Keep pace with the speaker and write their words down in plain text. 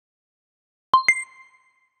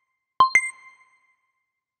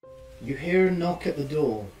You hear a knock at the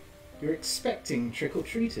door. You're expecting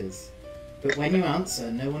trick-or-treaters, but when you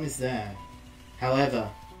answer, no one is there. However,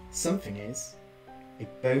 something is. A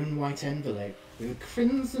bone-white envelope with a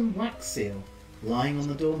crimson wax seal lying on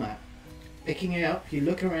the doormat. Picking it up, you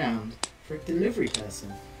look around for a delivery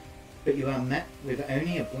person, but you are met with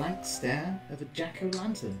only a blank stare of a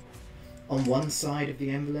jack-o'-lantern. On one side of the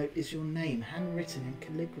envelope is your name, handwritten in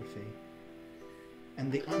calligraphy,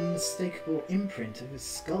 and the unmistakable imprint of a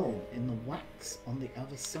skull in the wax on the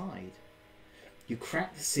other side. You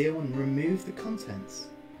crack the seal and remove the contents.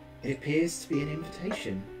 It appears to be an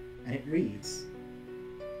invitation, and it reads,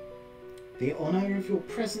 "The honour of your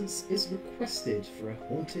presence is requested for a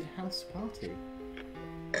haunted house party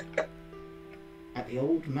at the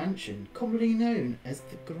old mansion, commonly known as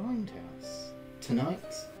the GrindHouse.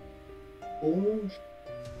 Tonight, All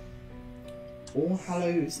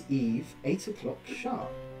Hallows Eve, 8 o'clock sharp.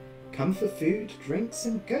 Come for food, drinks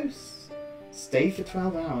and ghosts. Stay for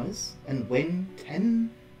 12 hours and win $10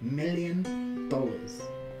 million.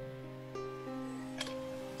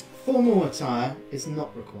 Formal attire is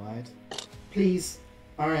not required. Please,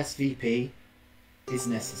 RSVP is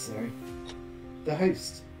necessary. The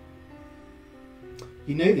host.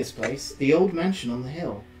 You know this place. The old mansion on the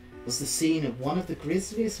hill was the scene of one of the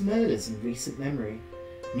grisliest murders in recent memory.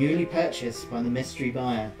 Newly purchased by the mystery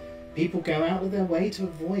buyer, people go out of their way to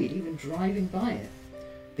avoid even driving by it.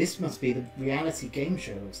 This must be the reality game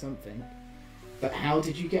show or something. But how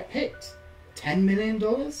did you get picked? $10 million?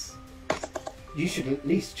 You should at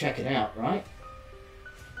least check it out, right?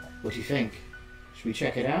 What do you think? Should we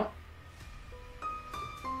check it out?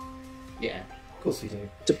 Yeah, of course we do.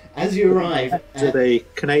 As you arrive at... Are they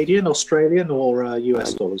Canadian, Australian or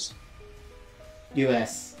US dollars?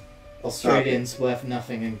 US. Australian's worth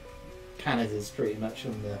nothing and Canada's pretty much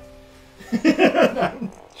on the... No,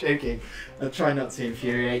 I'm joking. I try not to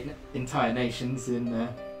infuriate entire nations in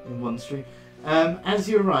one stream. As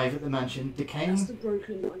you arrive at the mansion, decaying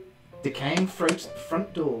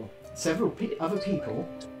front door, several other people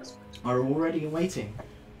are already awaiting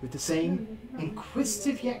with the same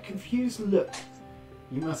inquisitive yet confused look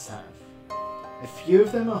you must have. A few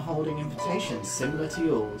of them are holding invitations similar to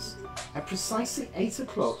yours. At precisely 8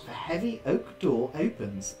 o'clock, the heavy oak door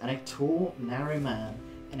opens and a tall, narrow man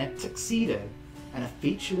in a tuxedo and a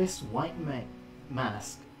featureless white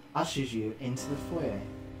mask ushers you into the foyer.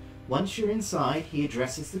 Once you're inside, he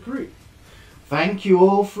addresses the group. Thank you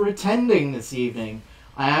all for attending this evening.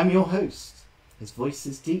 I am your host. His voice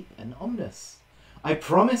is deep and ominous. I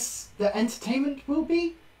promise that entertainment will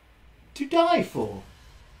be to die for.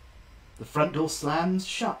 The front door slams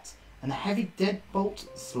shut and the heavy deadbolt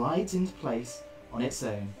slides into place on its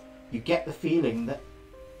own. You get the feeling that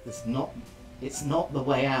it's not the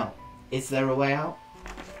way out. Is there a way out?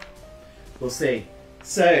 We'll see.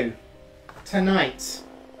 So, tonight,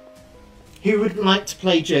 who would like to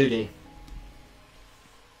play Jodie?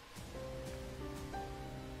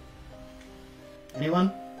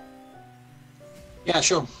 Anyone? Yeah,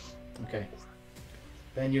 sure. Okay.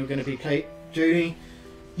 Then you're going to be play Jodie.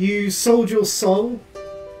 You sold your soul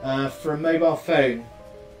for a mobile phone,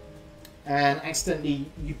 and accidentally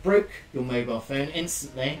you broke your mobile phone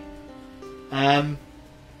instantly. And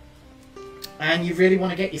you really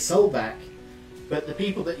want to get your soul back, but the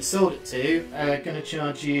people that you sold it to are going to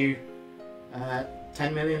charge you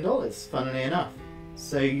 $10 million, funnily enough.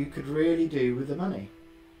 So you could really do with the money.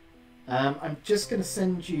 I'm just going to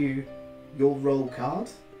send you your roll card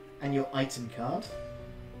and your item card.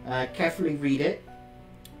 Carefully read it,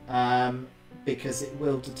 because it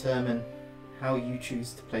will determine how you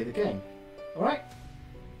choose to play the game. Alright?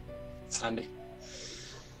 It's handy.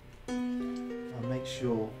 I'll make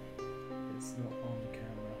sure it's not on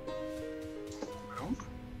camera.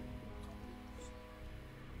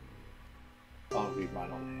 I'll read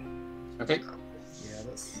mine on Okay. Yeah,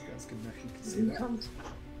 that's good enough. You can see that. Can't.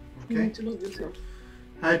 You Okay. need to look yourself.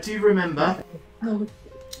 Do remember No.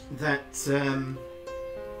 that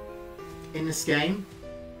in this game,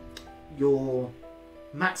 your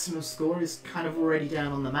maximum score is kind of already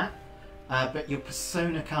down on the map, but your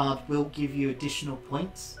persona card will give you additional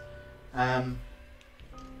points.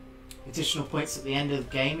 Additional points at the end of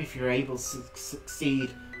the game if you're able to succeed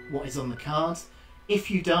what is on the card. If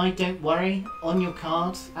you die, don't worry. On your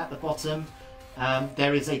card at the bottom,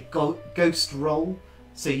 there is a ghost roll,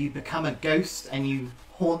 so you become a ghost and you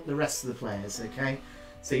haunt the rest of the players. Okay,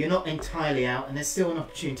 so you're not entirely out, and there's still an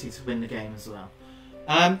opportunity to win the game as well.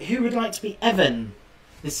 Who would like to be Evan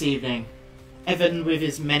this evening? Evan with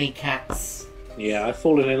his many cats. Yeah, I've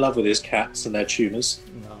fallen in love with his cats and their tumours.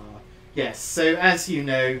 Ah, yes, so as you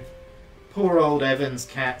know, poor old Evan's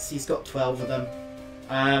cats, he's got 12 of them.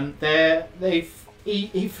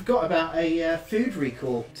 He forgot about a food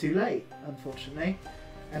recall too late, unfortunately,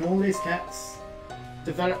 and all his cats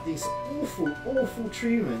developed these awful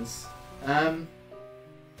tumours.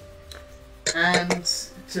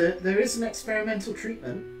 There is an experimental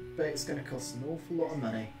treatment, but it's going to cost an awful lot of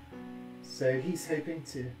money. So he's hoping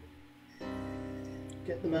to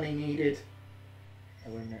get the money needed.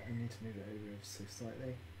 Oh, wait a minute, I need to move it over so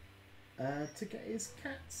slightly. To get his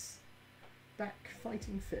cats back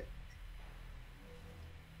fighting fit.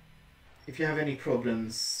 If you have any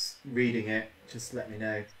problems reading it, just let me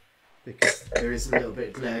know, because there is a little bit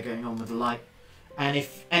of glare going on with the light. And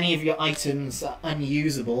if any of your items are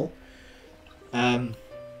unusable,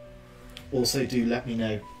 also do let me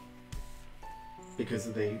know, because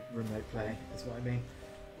of the remote play, is what I mean.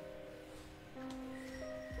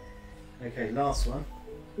 Okay, last one.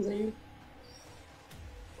 Is that you?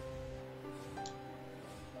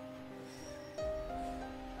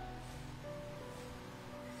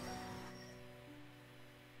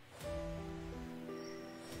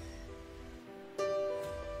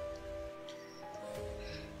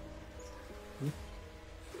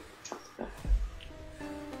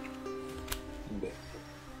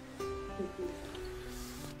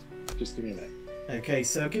 Just give me a minute. Okay,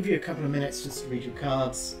 so I'll give you a couple of minutes just to read your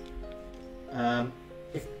cards.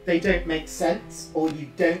 If they don't make sense, or you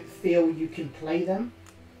don't feel you can play them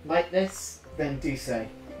like this, then do so,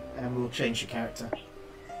 and we'll change your character.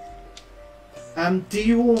 Do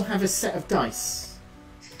you all have a set of dice?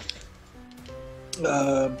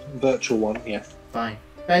 Virtual one, yeah. Fine.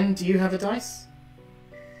 Ben, do you have a dice?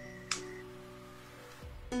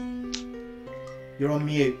 You're on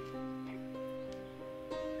mute.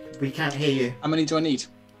 We can't hear you. How many do I need?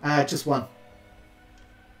 Just one.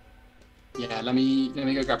 Yeah, let me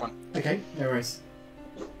go grab one. Okay, no worries.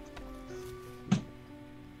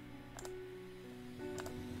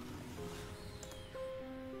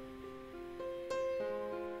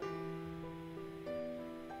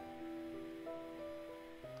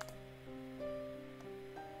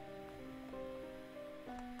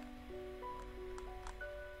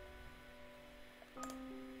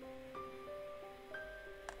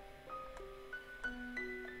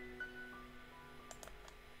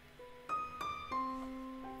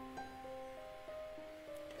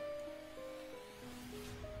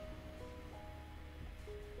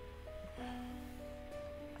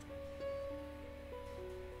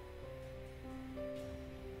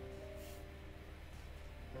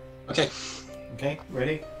 Okay. Okay,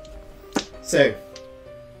 ready? So,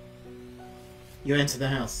 you enter the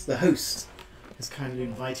house. The host has kindly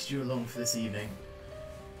invited you along for this evening.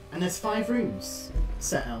 And there's 5 rooms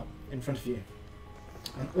set out in front of you.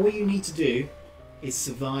 And all you need to do is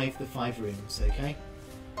survive the 5 rooms, okay?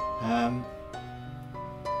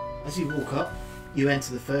 As you walk up, you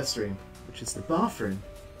enter the first room, which is the bathroom.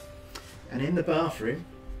 And in the bathroom,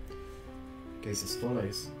 it goes as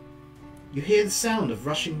follows. You hear the sound of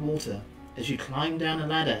rushing water as you climb down a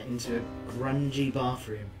ladder into a grungy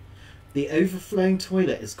bathroom. The overflowing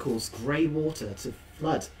toilet has caused grey water to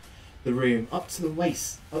flood the room up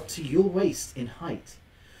to your waist in height.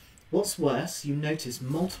 What's worse, you notice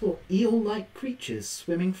multiple eel-like creatures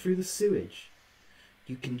swimming through the sewage.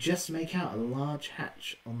 You can just make out a large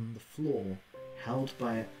hatch on the floor, held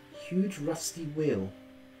by a huge rusty wheel.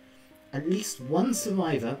 At least one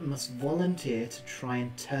survivor must volunteer to try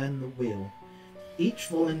and turn the wheel. Each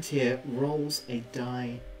volunteer rolls a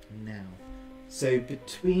die now. So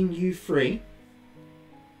between you 3,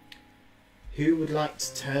 who would like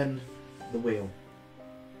to turn the wheel?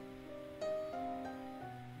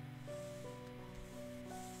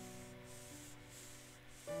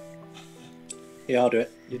 Yeah, I'll do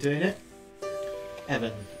it. You're doing it?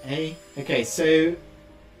 Evan, eh? Okay, so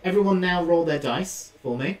everyone now roll their dice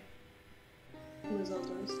for me. Where's all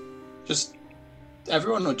those? Just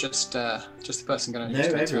everyone, or just the person going to No, use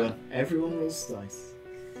their everyone. turn? Everyone rolls dice.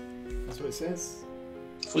 That's what it says.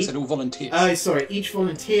 I thought it said all volunteers. Oh, sorry. Each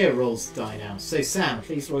volunteer rolls die now. So Sam,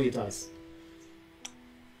 please roll your dice.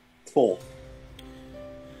 4.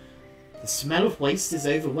 The smell of waste is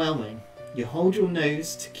overwhelming. You hold your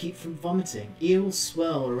nose to keep from vomiting. Eels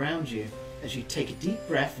swirl around you as you take a deep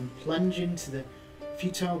breath and plunge into the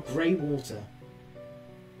futile grey water.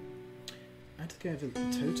 Add together the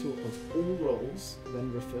total of all rolls,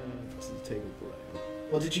 then refer to the table below.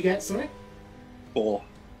 What did you get, sorry? 4.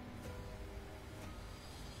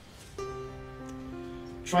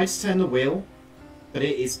 Try to turn the wheel, but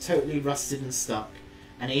it is totally rusted and stuck.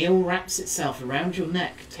 An eel wraps itself around your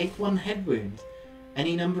neck. Take 1 head wound.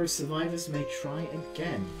 Any number of survivors may try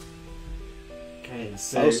again. Okay,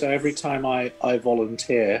 so Also, every time I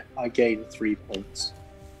volunteer, I gain 3 points.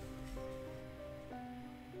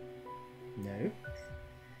 no.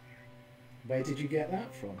 Where did you get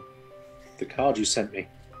that from? The card you sent me.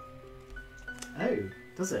 Oh,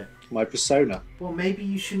 does it? My persona. Well, maybe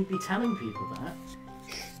you shouldn't be telling people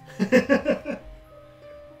that.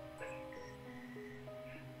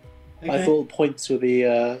 I thought points were the...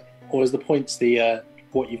 or was the points the...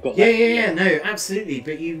 what you've got Yeah, left? yeah, no, absolutely.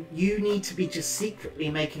 But you need to be just secretly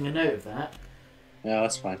making a note of that. Yeah,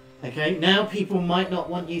 that's fine. Okay, now people might not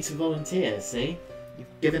want you to volunteer, see?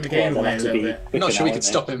 You've given the game Well, away a they'll have to little be bit. I'm not quicker sure we now, can won't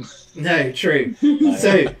stop him. No, true. they? No.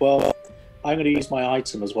 So, Well, I'm going to use my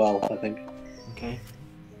item as well, I think. okay.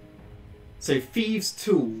 So, Thieves'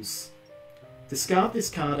 Tools. Discard this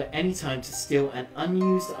card at any time to steal an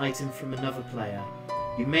unused item from another player.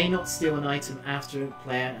 You may not steal an item after a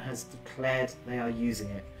player has declared they are using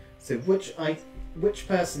it. So, which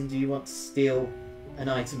person do you want to steal an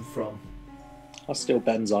item from? I'll steal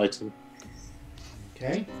Ben's item.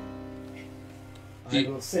 Okay.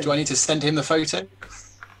 Do I need to send him the photo?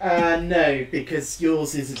 No, because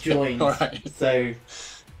yours is adjoined. Alright. So,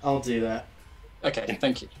 I'll do that. Okay,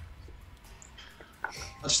 thank you.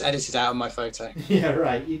 I'll just edit it out of my photo. Yeah,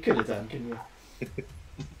 right. You could have done, couldn't you?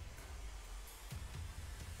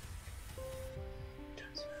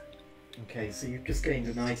 Okay, so you've just gained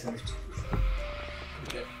an item.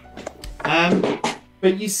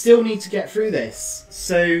 But you still need to get through this.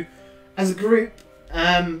 So, as a group,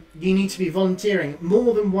 you need to be volunteering.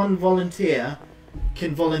 More than one volunteer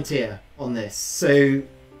can volunteer on this. So,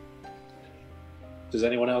 Does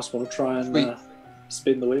anyone else want to try and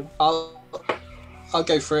spin the wheel? I'll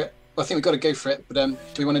go for it. Well, I think we've got to go for it, but do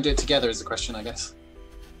we want to do it together is the question, I guess.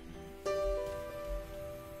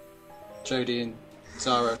 Jodie and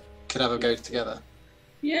Zara could have a go together.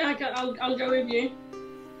 Yeah, I'll go with you.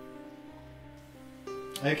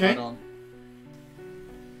 okay. Right on.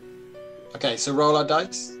 Okay, so roll our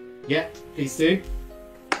dice. Yeah, please do.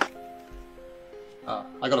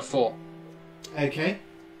 I got a 4. Okay.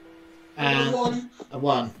 I got And one. a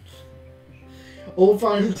 1. All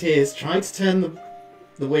volunteers try to turn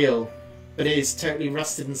the wheel, but it is totally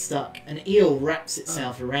rusted and stuck. An eel wraps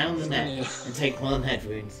itself around the neck Yeah. and take 1 head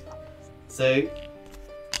wound. So,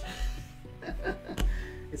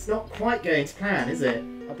 it's not quite going to plan, is it?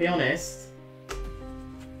 I'll be honest.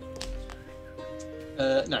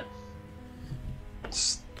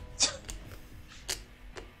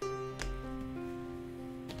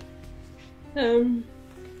 No.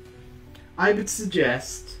 I would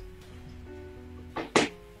suggest...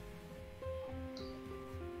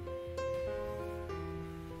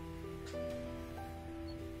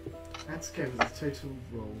 Let's go with the total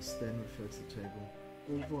rolls, then refer to the table.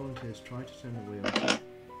 All volunteers try to turn the wheel.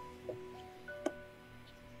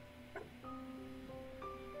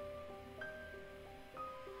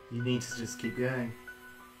 You need to just keep going.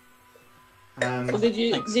 So did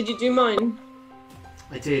you Thanks. do mine?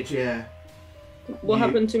 I did, yeah. What You-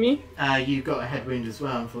 happened to me? You got a head wound as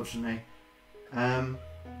well, unfortunately.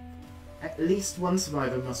 At least one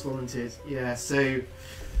survivor must volunteer. Yeah, so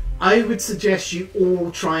I would suggest you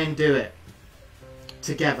all try and do it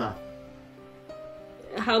together.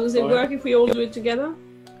 How does it Alright. work if we all do it together?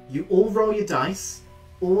 You all roll your dice.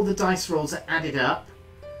 All the dice rolls are added up,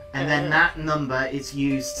 and then that number is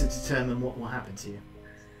used to determine what will happen to you.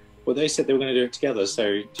 Well, they said they were going to do it together,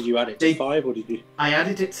 so did you add it to They- 5 or did you... I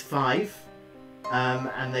added it to 5,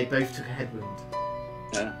 and they both took a head wound.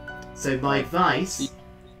 Yeah. So my advice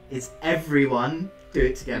is everyone do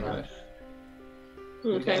it together.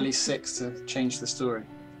 We've got Okay. at least 6 to change the story.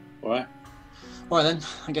 Alright. Well then,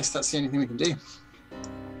 I guess that's the only thing we can do.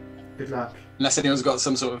 Good luck. Unless anyone's got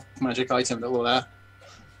some sort of magic item that will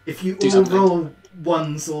If you Do all something. roll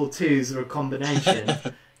 1s or 2s or a combination,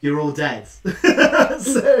 you're all dead. So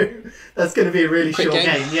that's going to be a really quick short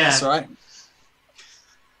game. game. Yeah. That's alright.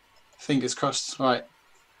 Fingers crossed. Right,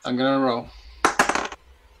 I'm gonna roll.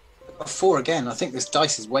 A 4 again. I think this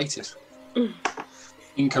dice is weighted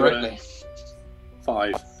incorrectly.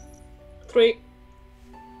 5. 3.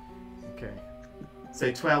 Okay.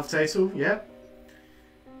 So 12 total. Yeah.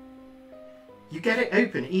 You get it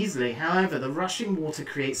open easily. However, the rushing water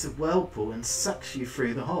creates a whirlpool and sucks you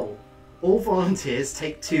through the hole. All volunteers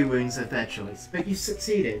take 2 wounds of their choice, but you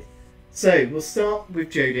succeeded. So we'll start with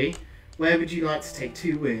Jodie. Where would you like to take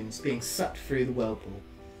 2 wounds being sucked through the whirlpool?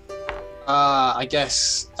 I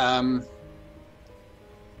guess a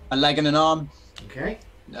leg and an arm. Okay.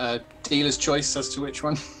 Dealer's choice as to which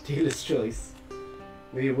one. Dealer's choice.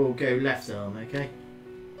 We will go left arm, okay?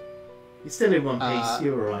 You're still in one piece,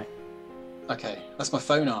 you're alright. Okay, that's my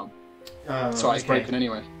phone arm. Oh, That's right, it's okay. broken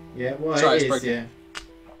anyway. Yeah, well, Sorry, it it's is, yeah.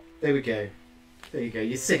 There we go. There you go.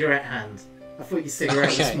 Your cigarette hand. I thought your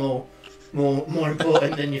cigarette Okay. was more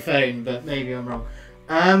important than your phone, but maybe I'm wrong.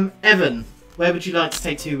 Evan, where would you like to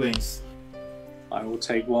take 2 wounds? I will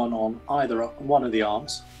take one on either one of the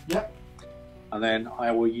arms. Yep. And then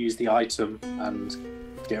I will use the item and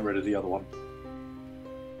get rid of the other one.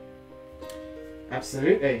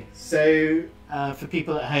 Absolutely. So, for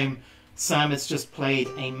people at home, Sam has just played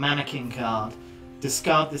a mannequin card.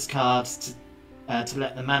 Discard this card to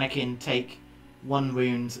let the mannequin take 1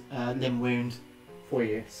 wound, limb wound for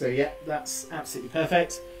you. So yeah, that's absolutely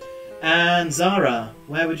perfect. And Zara,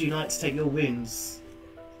 where would you like to take your wounds?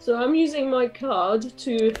 So I'm using my card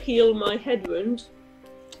to heal my head wound.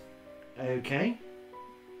 Okay.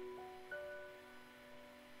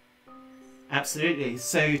 Absolutely.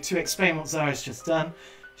 So to explain what Zara's just done,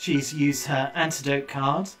 she's used her antidote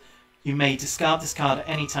card. You may discard this card at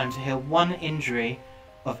any time to heal 1 injury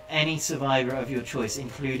of any survivor of your choice,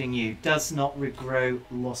 including you. Does not regrow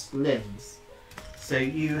lost limbs. So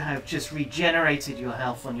you have just regenerated your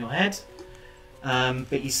health on your head,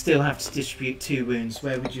 but you still have to distribute 2 wounds.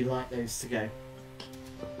 Where would you like those to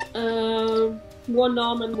go? 1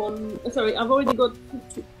 arm and 1. Sorry, I've already got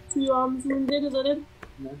 2 arms wounded. Is that it?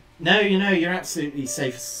 No, you're absolutely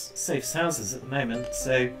safe as houses at the moment.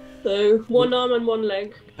 So 1 arm and 1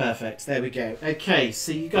 leg. perfect. There we go. Okay,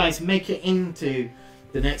 so you guys make it into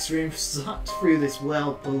the next room, sucked through this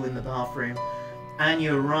whirlpool in the bathroom, and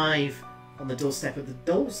you arrive on the doorstep of the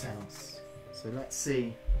doll's house. So let's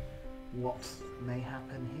see what may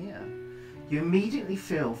happen here. You immediately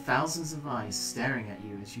feel thousands of eyes staring at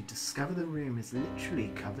you as you discover the room is literally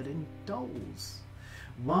covered in dolls.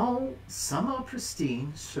 While some are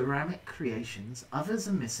pristine ceramic creations, others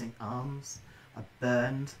are missing arms, are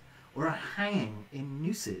burned, or are hanging in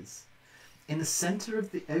nooses. In the centre of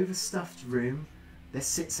the overstuffed room, there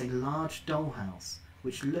sits a large dollhouse,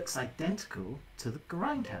 which looks identical to the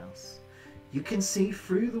GrindHouse. You can see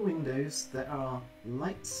through the windows there are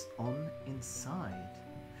lights on inside.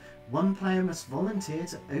 One player must volunteer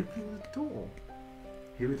to open the door.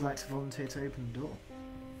 Who would like to volunteer to open the door?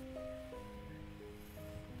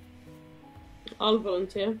 I'll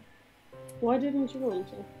volunteer. Why didn't you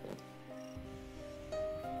volunteer?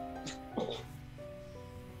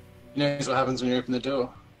 You know what happens when you open the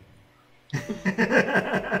door?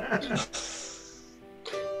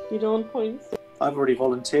 You don't want points? I've already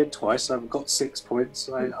volunteered twice. I've got 6 points.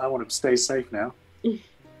 I want to stay safe now.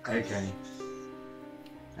 Okay.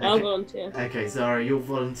 I'll volunteer. Okay, Zara, you're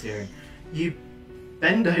volunteering. You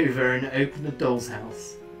bend over and open the doll's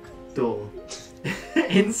house door.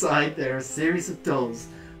 Inside there are a series of dolls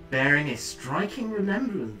bearing a striking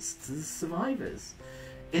resemblance to the survivors.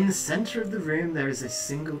 In the centre of the room there is a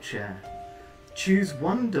single chair. Choose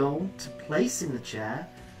 1 doll to place in the chair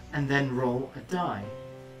and then roll a die.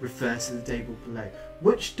 Refer to the table below.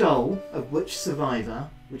 Which doll of which survivor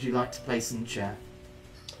would you like to place in the chair?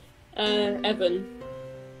 Evan.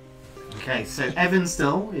 Okay, so Evan's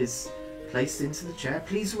doll is placed into the chair.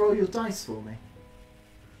 Please roll your dice for me.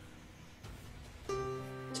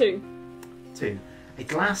 2. 2. A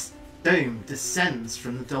glass dome descends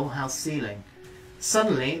from the dollhouse ceiling.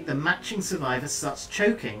 Suddenly, the matching survivor starts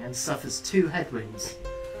choking and suffers 2 head wounds.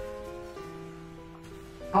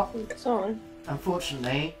 Oh, Sorry.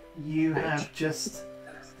 unfortunately, you have just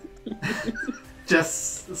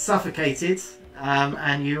suffocated,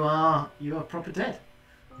 and you are proper dead.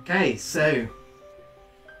 Okay, so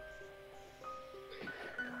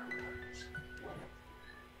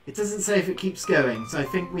it doesn't say if it keeps going, so I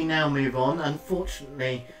think we now move on.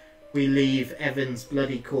 Unfortunately, we leave Evan's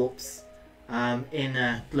bloody corpse in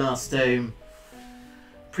a glass dome,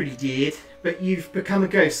 pretty dead. But you've become a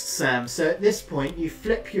ghost, Sam. So at this point, you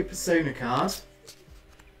flip your persona card,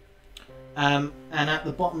 and at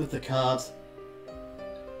the bottom of the card,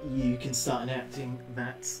 you can start enacting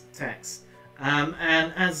that text. And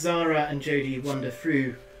as Zara and Jodie wander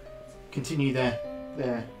through, continue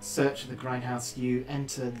their search of the GrindHouse, you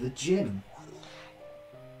enter the gym.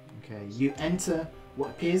 Okay, you enter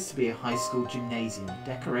what appears to be a high school gymnasium,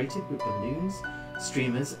 decorated with balloons,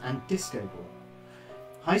 streamers, and disco ball.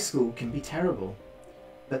 High school can be terrible,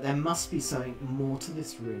 but there must be something more to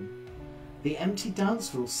this room. The empty dance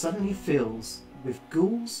floor suddenly fills with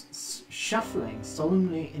ghouls shuffling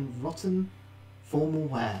solemnly in rotten formal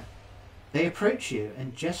wear. They approach you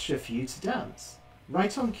and gesture for you to dance.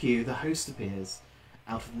 Right on cue, the host appears,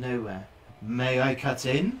 out of nowhere. May I cut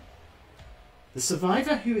in? The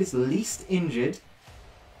survivor who is least injured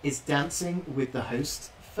is dancing with the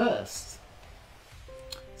host first.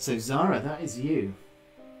 So Zara, that is you.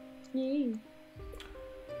 Yay.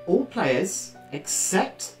 All players,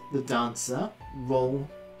 except the dancer, roll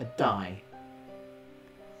a die.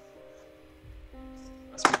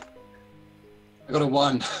 I got a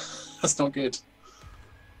 1. That's not good.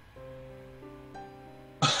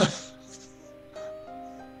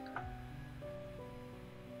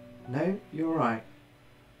 No, you're right.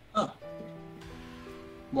 Oh.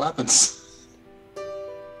 What happens?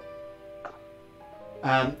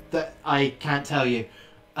 That I can't tell you.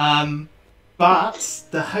 But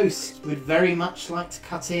the host would very much like to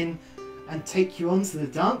cut in and take you onto the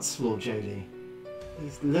dance floor, Jodie.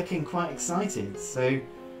 He's looking quite excited. So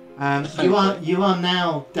you are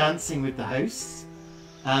now dancing with the host.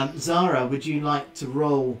 Zara, would you like to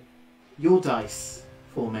roll your dice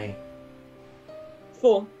for me?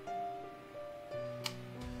 4.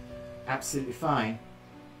 Absolutely fine.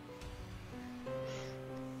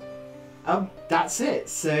 That's it.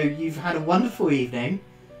 So you've had a wonderful evening.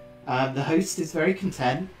 The host is very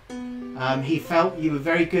content. He felt you were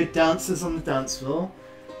very good dancers on the dance floor.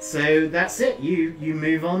 So that's it. You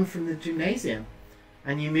move on from the gymnasium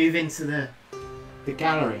and you move into the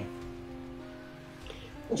gallery.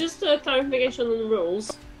 Just a clarification on the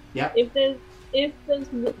rules. Yeah. If there's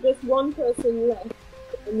one person left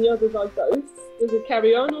and the others are ghosts, does it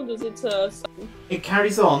carry on or does it It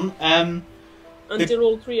carries on. Until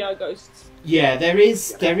all 3 are ghosts? Yeah, there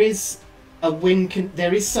is a win.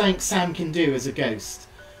 There is something Sam can do as a ghost,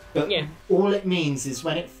 but yeah. All it means is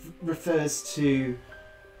when it refers to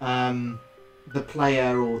the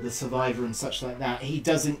player or the survivor and such like that, he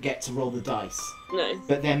doesn't get to roll the dice. No.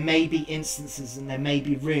 But there may be instances and there may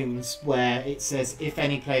be rooms where it says if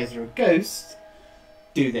any players are a ghost,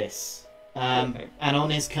 do this. Okay. And on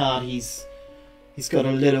his card, he's got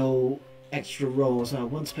a little extra roll as well.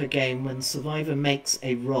 Once per game, when survivor makes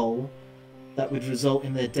a roll that would result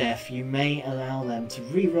in their death, you may allow them to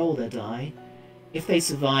re-roll their die. If they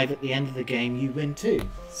survive at the end of the game, you win too.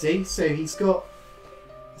 See? So he's got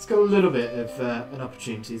a little bit of an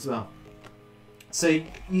opportunity as well. So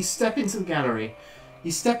you step into the gallery.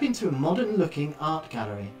 You step into a modern-looking art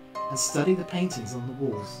gallery and study the paintings on the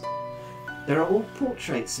walls. There are all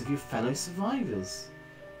portraits of your fellow survivors.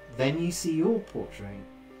 Then you see your portrait.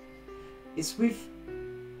 It's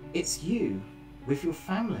you with your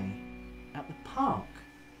family at the park.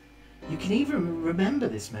 You can even remember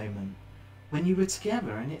this moment when you were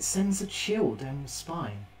together, and it sends a chill down your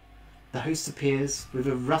spine. The host appears with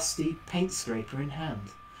a rusty paint scraper in hand.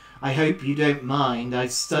 I hope you don't mind.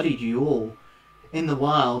 I've studied you all in the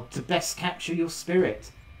wild to best capture your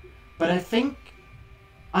spirit, but I think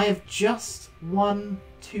I have just one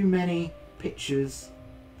too many pictures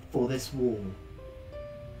for this wall.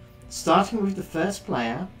 Starting with the first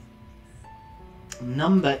player,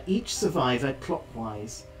 number each survivor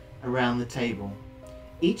clockwise around the table.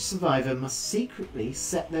 Each survivor must secretly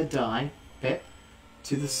set their die, Pip,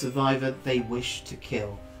 to the survivor they wish to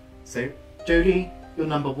kill. So, Jodie, you're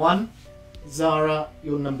number 1. Zara,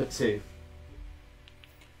 you're number 2.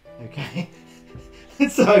 Okay.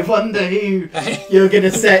 So I wonder who you're going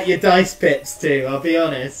to set your dice pits to, I'll be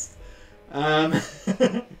honest.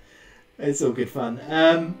 It's all good fun.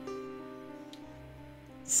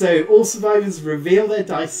 So all survivors reveal their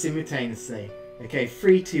dice simultaneously. Okay,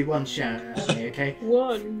 3, 2, 1, shout at me, okay?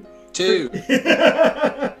 1. 2.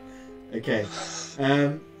 Okay.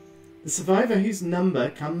 The survivor whose number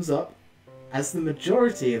comes up as the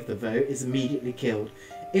majority of the vote is immediately killed.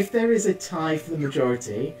 If there is a tie for the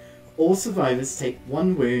majority, all survivors take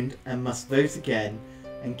 1 wound and must vote again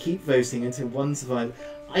and keep voting until one survivor...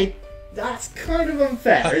 That's kind of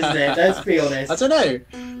unfair, isn't it? Let's be honest. I don't know.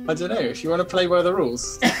 If you want to play by the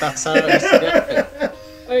rules, that's how it is to get it.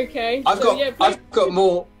 Okay. I've got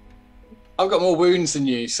more wounds than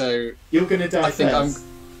you, so you're gonna die I think first.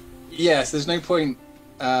 Yes, there's no point.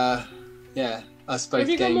 I suppose. Have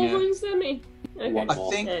you got more wounds than me? Okay. I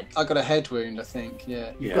think I got a head wound. I think,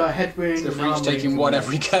 yeah. You've got a head wound. So if we're each taking one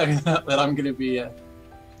every go, then I'm gonna be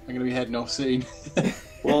heading off soon.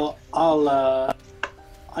 Well,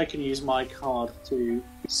 I can use my card to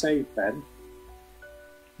save Ben.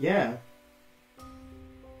 Yeah.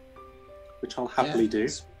 Which I'll happily do.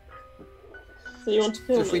 So you want to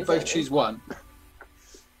kill So if we both choose one.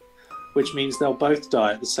 Which means they'll both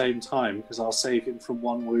die at the same time, because I'll save him from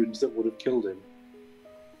 1 wound that would have killed him.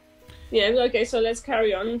 Yeah, okay, so let's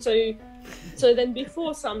carry on. So then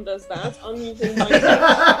before Sam does that, I'm using my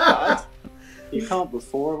card. You can't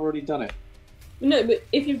before, I've already done it. No, but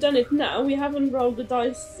if you've done it now, we haven't rolled the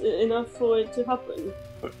dice enough for it to happen.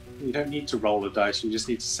 But you don't need to roll the dice, you just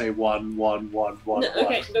need to say 1, 1, 1, 1, No, 1.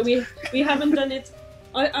 okay, but we haven't done it.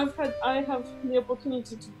 I have the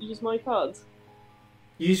opportunity to use my cards.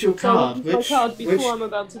 Use your So I card. want my card before I'm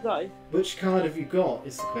about to die. Which card have you got?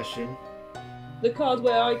 Is the question. The card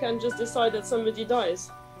where I can just decide that somebody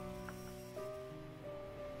dies.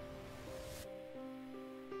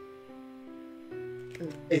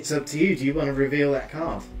 It's up to you. Do you want to reveal that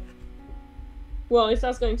card? Well, if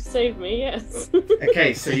that's going to save me, yes.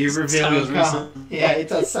 Okay, so you reveal your card. Yeah, it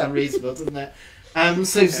does sound reasonable, doesn't it?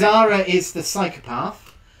 So Zara is the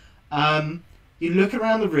psychopath. You look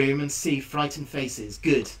around the room and see frightened faces.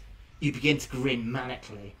 Good. You begin to grin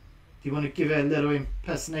manically. Do you want to give her a little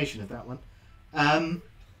impersonation of that one?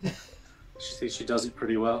 She thinks she does it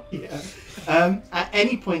pretty well. Yeah. At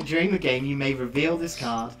any point during the game, you may reveal this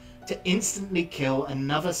card to instantly kill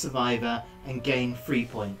another survivor and gain 3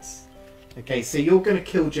 points. Okay, so you're going to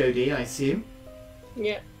kill Jodie, I assume?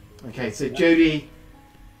 Yeah. Okay, so Jodie,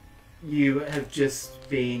 you have just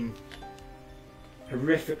been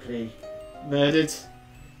horrifically murdered.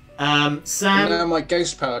 Sam... Now my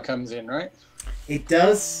ghost power comes in, right? It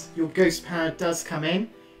does. Your ghost power does come in.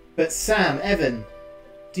 But Sam, Evan,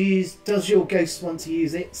 does your ghost want to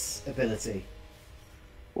use its ability?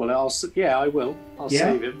 Well, I will. I'll Yeah?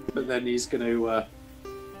 save him, but then he's going to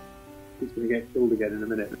get killed again in a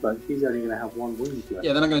minute. But he's only going to have 1 wound left.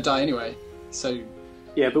 Yeah, then I'm going to die anyway. So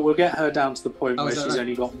Yeah, but we'll get her down to the point Oh, where is that she's right?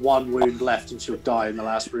 only got 1 wound left and she'll die in the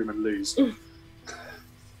last room and lose.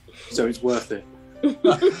 So it's worth it.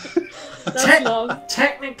 That's love.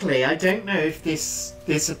 Technically, I don't know if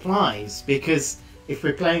this applies, because if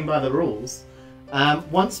we're playing by the rules,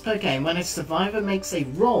 once per game, when a survivor makes a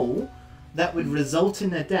roll that would result in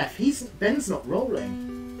their death, Ben's not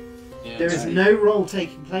rolling. yeah, There is so no roll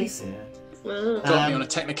taking place here. got me on a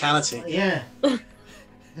technicality. Yeah.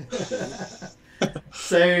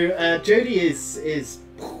 So Jodie is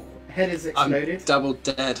head is I'm exploded, double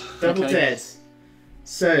dead. double Okay. dead.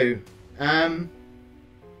 So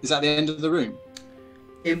Is that the end of the room?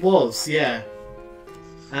 it was, yeah.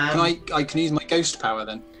 I can use my ghost power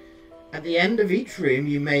then? At the end of each room,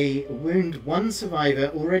 you may wound 1 survivor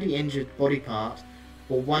already injured body part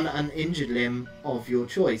or 1 uninjured limb of your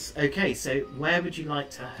choice. Okay, so where would you like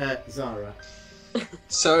to hurt Zara?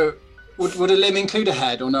 So would a limb include a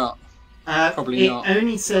head or not? Probably it not.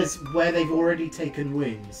 only says where they've already taken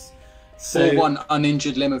wounds. So, Or 1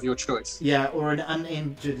 uninjured limb of your choice? Yeah, or an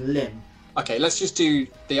uninjured limb. Okay, let's just do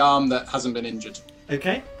the arm that hasn't been injured.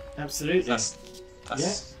 Okay, absolutely. That's So you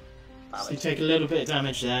valid. take a little bit of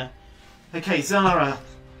damage there. Okay, Zara,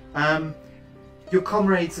 your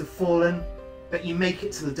comrades have fallen, but you make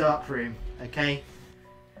it to the dark room, okay?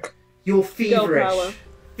 You're power.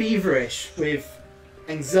 feverish with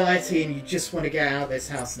anxiety, and you just want to get out of this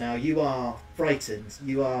house now. You are frightened.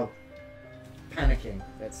 You are panicking,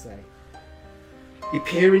 let's say. You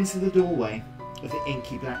peer into the doorway of the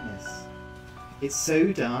inky blackness. It's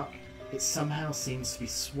so dark, it somehow seems to be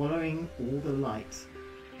swallowing all the light,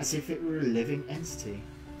 as if it were a living entity.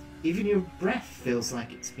 Even your breath feels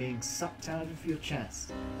like it's being sucked out of your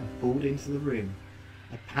chest and pulled into the room.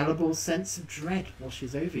 A palpable sense of dread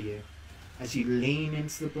washes over you as you lean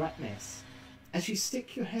into the blackness. As you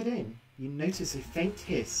stick your head in, you notice a faint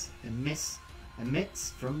hiss emits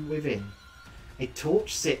from within. A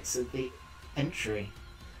torch sits at the entry.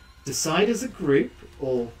 Decide as a group,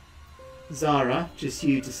 or Zara, just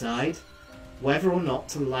you decide, whether or not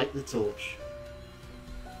to light the torch.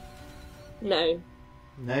 No.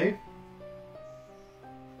 No?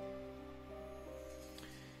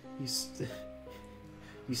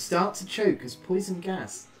 You start to choke as poison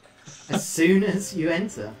gas. As soon as you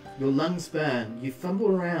enter, your lungs burn. You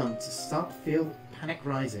fumble around to start to feel panic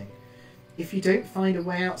rising. If you don't find a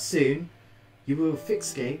way out soon, you will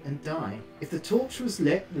asphyxiate and die. If the torch was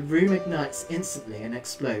lit, the room ignites instantly and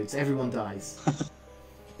explodes. Everyone dies.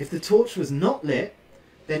 If the torch was not lit,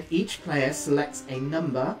 then each player selects a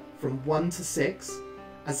number from 1 to 6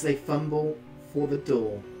 as they fumble for the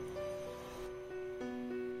door.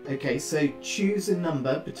 Okay, so choose a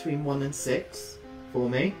number between 1 and 6 for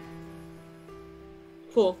me.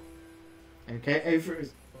 4. Okay,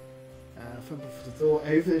 fumble for the door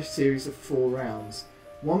over a series of 4 rounds.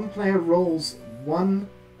 One player rolls 1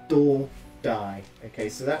 door die. Okay,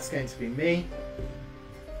 so that's going to be me.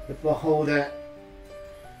 The beholder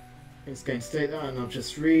is going to take that, and I'll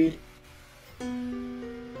just read.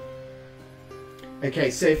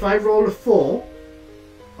 Okay, so if I roll a 4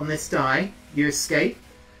 on this die, you escape,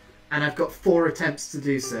 and I've got 4 attempts to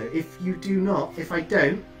do so. If you do not, if I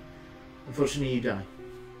don't, unfortunately you die.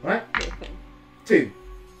 Right? Okay. 2.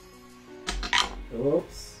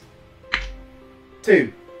 Oops.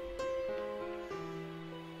 2.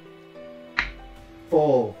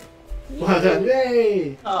 4. Well done.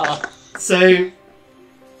 Yay! Oh. So,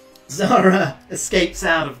 Zara escapes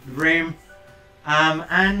out of the room,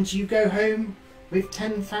 and you go home with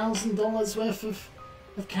 $10,000 worth of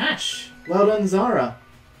cash. Well done, Zara.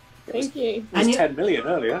 Thank you. It was 10 million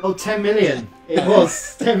earlier. Oh, 10 million. It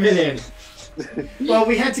was 10 million. Well,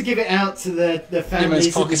 we had to give it out to the families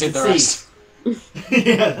of the pocketed the deceased.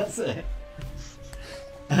 Yeah, that's it.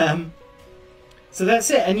 So that's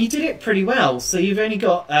it, and you did it pretty well. So you've only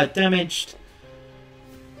got a damaged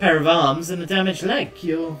pair of arms and a damaged leg.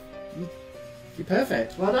 You're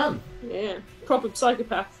perfect. Well done. Yeah, proper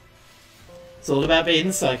psychopath. It's all about being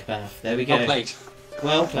the psychopath. There we go. Well played.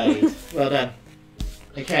 Well played. Well done.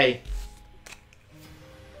 Okay.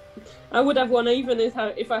 I would have won even if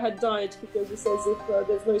I had died, because it says if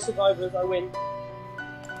there's no survivors, I win.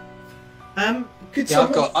 Could Yeah,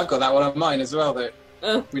 someone... I've got that one on mine as well. That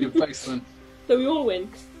we did place one. So we all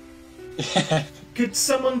win. Yeah. Could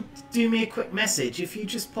someone do me a quick message? If you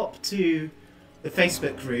just pop to the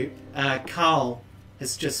Facebook group, Carl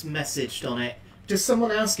has just messaged on it. Just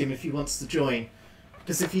someone ask him if he wants to join.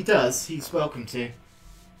 Because if he does, he's welcome to.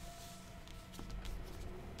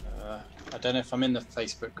 I don't know if I'm in the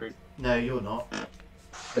Facebook group. No, you're not.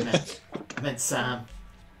 I meant Sam.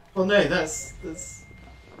 Well, no, that's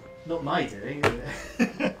not my doing, is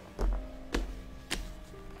it?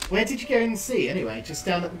 Where did you go and see, anyway? Just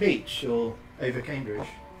down at the beach or over Cambridge?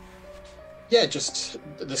 Yeah, just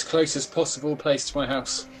as close as possible place to my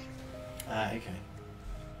house. Okay.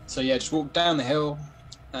 So yeah, just walked down the hill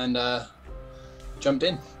and jumped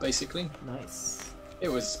in, basically. Nice. It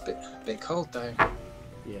was a bit cold though.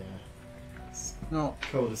 Yeah. Not.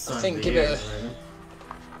 Coldest time I think of the give year it at the moment.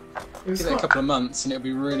 It was give it a couple of months and it'll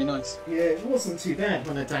be really nice. Yeah, it wasn't too bad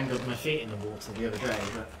when I dangled my feet in the water the other day,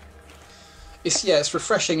 but... It's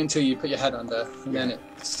refreshing until you put your head under, and then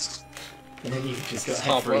it's And then you've just got it's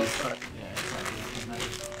head hard work. freeze. Yeah,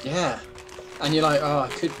 exactly. Yeah, and you're like, oh, I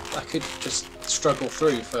could just struggle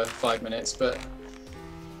through for 5 minutes, but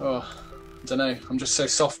oh, I don't know. I'm just so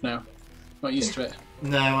soft now. Not used to it.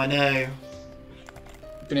 No, I know.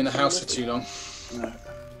 Been in the house for too long. No.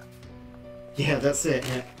 Yeah, that's it.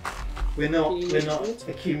 Yeah, we're not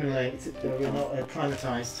accumulated. We're not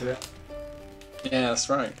acclimatized to it. Yeah, that's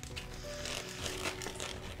right.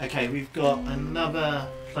 Okay, we've got another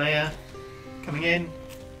player coming in.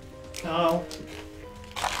 Carl.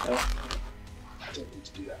 I don't need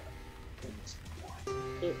to do that.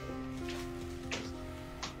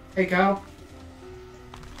 Hey, Carl.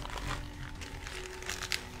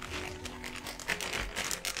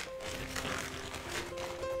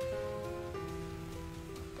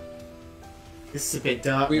 This is a bit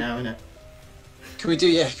dark now, isn't it? Can we do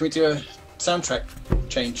a soundtrack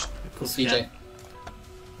change? Of course we DJ. can.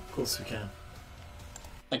 Of course we can.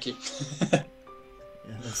 Thank you. Yeah,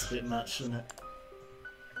 that's a bit much, isn't it?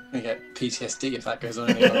 I get PTSD if that goes on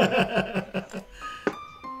any longer.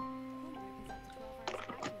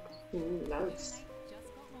 Nice.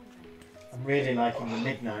 I'm really liking the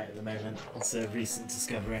midnight at the moment. It's a recent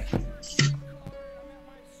discovery.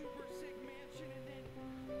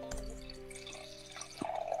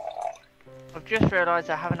 I've just realised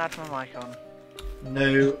I haven't had my mic on.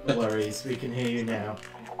 No worries, we can hear you now.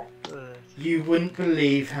 You wouldn't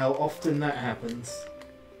believe how often that happens.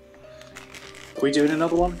 Are we doing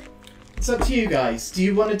another one? It's up to you guys. Do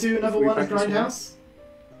you want to do another We one at practice GrindHouse?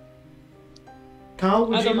 Carl,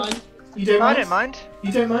 would I you? don't mind. You don't I mind? don't mind.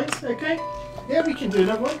 You don't mind? Okay. Yeah, we can do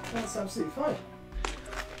another one. That's absolutely fine.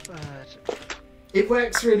 It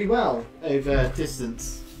works really well over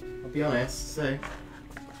distance, I'll be honest, so...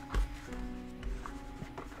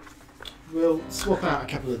 We'll swap out a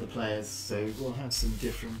couple of the players, so we'll have some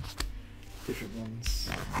different ones.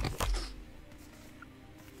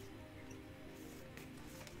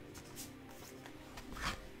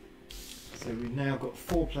 So we've now got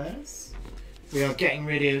 4 players. We are getting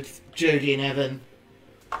rid of Jodie and Evan,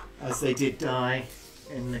 as they did die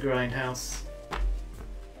in the GrindHouse.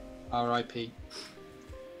 R.I.P.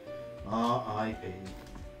 R.I.P.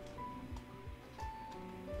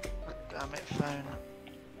 Damn it, phone.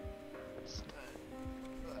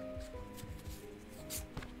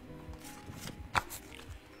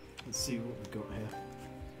 Let's see what we've got here.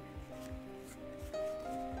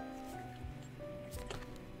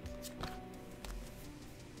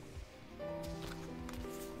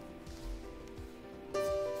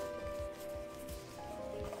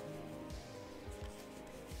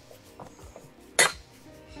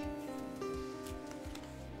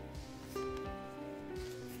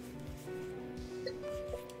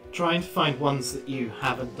 Trying to find ones that you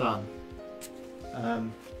haven't done.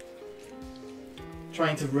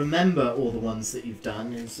 Trying to remember all the ones that you've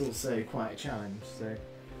done is also quite a challenge, so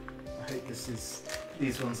I hope this is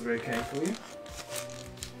these ones are okay for you.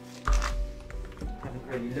 Haven't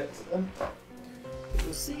really looked at them. But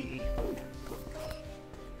we'll see.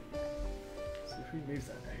 So if we move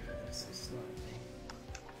that over so slightly.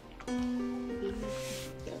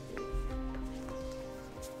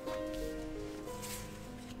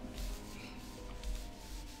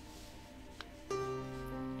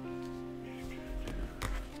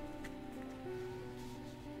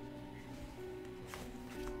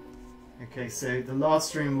 Okay, so the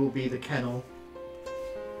last room will be the kennel.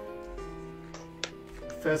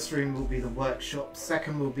 The first room will be the workshop.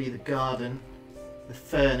 Second will be the garden, the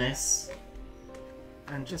furnace,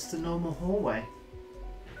 and just a normal hallway.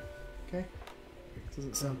 Okay,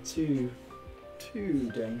 doesn't sound too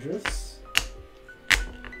dangerous.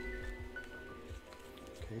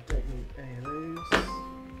 Okay, don't need any of those.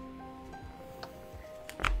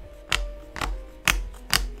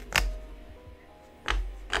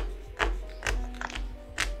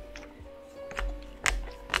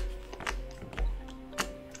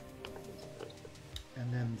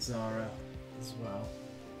 And then Zara as well.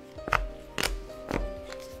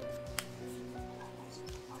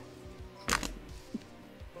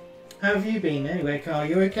 How have you been anyway, Carl?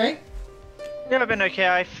 You okay? Yeah, I've been okay.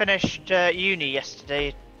 I finished uni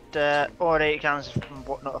yesterday. All the exams and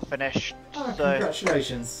whatnot are finished. Oh, so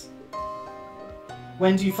congratulations.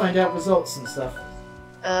 When do you find out results and stuff?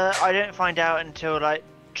 I didn't find out until like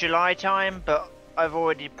July time, but I've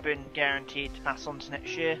already been guaranteed to pass on to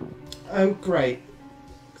next year. Oh, great.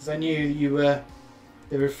 Because I knew you were...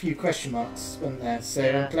 There were a few question marks, weren't there? So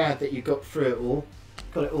Yeah. I'm glad that you got through it all.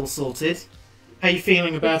 Got it all sorted. How are you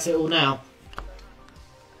feeling about it all now?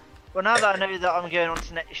 Well, now that I know that I'm going on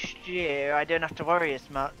to next year, I don't have to worry as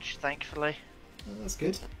much, thankfully. Oh, that's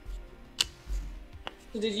good.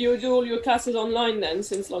 So did you do all your classes online then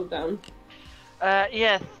since lockdown?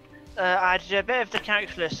 Yeah, I did a bit of the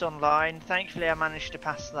calculus online. Thankfully, I managed to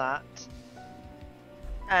pass that.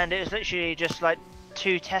 And it was literally just like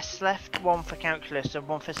 2 tests left, one for calculus and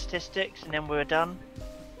one for statistics, and then we were done.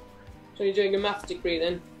 So you're doing a maths degree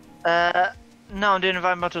then? No, I'm doing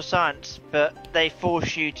environmental science, but they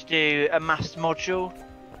force you to do a maths module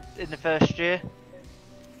in the first year.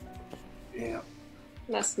 Yeah.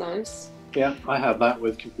 That's nice. Yeah, I had that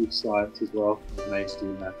with computer science as well. I was made to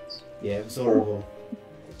do maths. Yeah, it was horrible.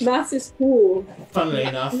 Maths is cool. Funnily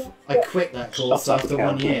enough, I quit that course Shut up, after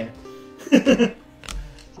 1 year.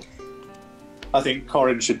 I think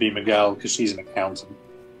Corin should be Miguel because she's an accountant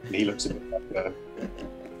and he looks a bit like a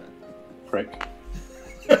prick.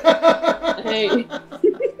 Hey.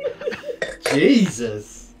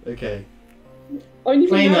 Jesus. Okay. Only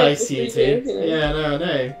Play been married nice, for you 3 years, two. you know. Yeah, no, I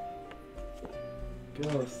know.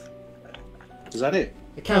 God. Is that it?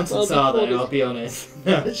 Accountants Well, are before though, this- I'll be honest.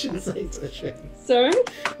 No, I shouldn't say such a thing. Sorry?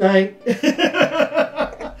 No.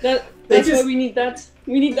 That's just- why we need that.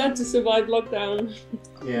 We need that to survive lockdown.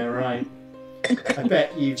 Yeah, right. I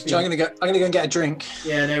bet you've So I'm been... gonna go and get a drink.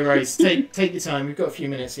 Yeah, no worries. Take your time. We've got a few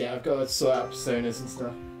minutes yet. I've got to sort out personas and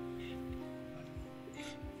stuff.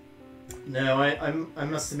 No, I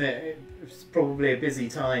must admit, it's probably a busy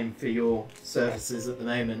time for your services at the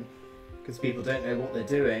moment because people don't know what they're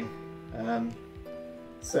doing.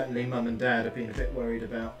 Certainly Mum and Dad have been a bit worried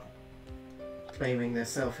about claiming their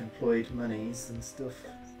self-employed monies and stuff.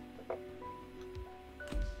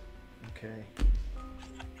 Okay.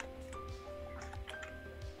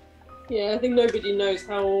 Yeah, I think nobody knows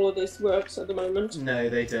how all of this works at the moment. No,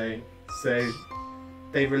 they don't. So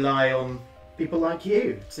they rely on people like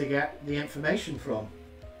you to get the information from.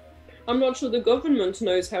 I'm not sure the government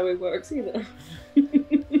knows how it works either.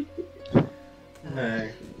 No.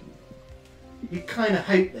 You kind of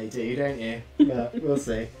hope they do, don't you? But we'll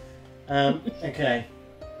see. Okay.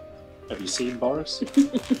 Have you seen Boris?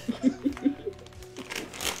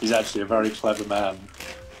 He's actually a very clever man.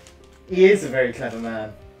 He is a very clever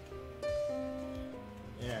man.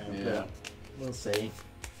 Yeah, Yeah. but we'll see.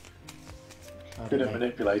 I Good don't at know.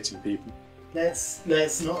 manipulating people. Let's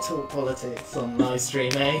not talk politics on my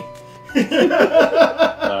stream, eh?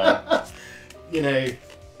 No. You know.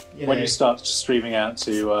 When you start streaming out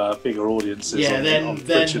to bigger audiences Yeah, on, then- on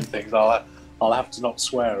Twitch and things, I'll have to not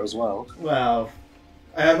swear as well. Well,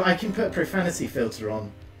 I can put a profanity filter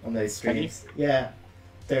on those Can you? streams. Yeah,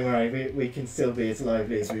 don't worry, we can still be as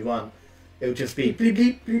lively as we want. It'll just be bleep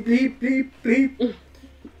bleep bleep bleep bleep bleep.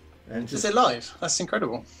 And Is just it live? That's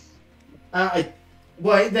incredible.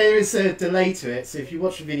 well, there is a delay to it. So if you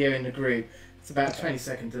watch the video in the group, it's about a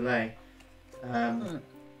 20-second delay.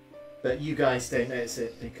 But you guys don't notice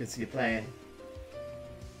it because you're playing.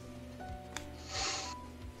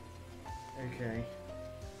 Okay.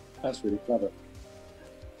 That's really clever.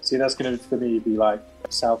 See, that's going to, for me, be like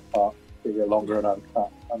South Park, bigger, longer, and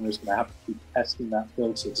uncut. I'm just going to have to keep testing that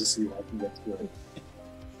filter to see what I can get through it.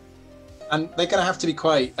 And they're going to have to be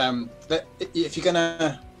quite. If you're going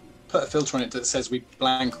to put a filter on it that says we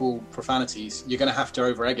blank all profanities, you're going to have to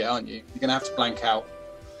over-egg it, aren't you? You're going to have to blank out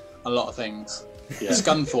a lot of things. Yeah.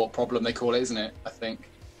 Scunthorpe problem, they call it, isn't it? I think.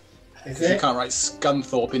 Is You it? can't write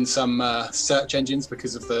Scunthorpe in some search engines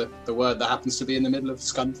because of the word that happens to be in the middle of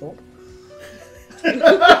Scunthorpe.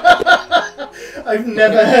 I've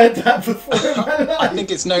never heard that before in my life. I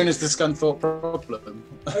think it's known as the Scunthorpe problem.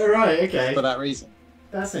 Oh, right, okay. For that reason.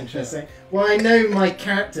 That's interesting. Well, I know my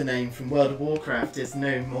character name from World of Warcraft is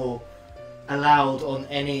no more allowed on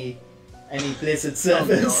any Blizzard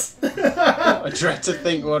servers. I dread to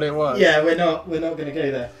think what it was. Yeah, we're not going to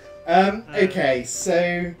go there. Okay,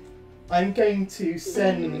 so I'm going to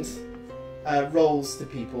send roles to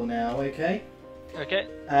people now. Okay. Okay.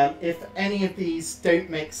 If any of these don't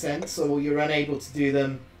make sense or you're unable to do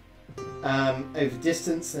them over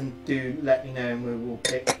distance, then do let me know and we will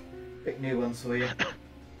pick new ones for you.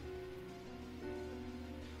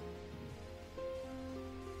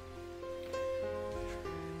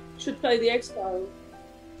 Should play the X-Files.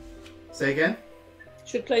 Say again?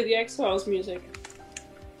 Should play the X-Files music.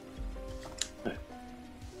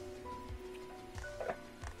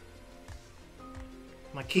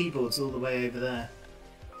 My keyboard's all the way over there.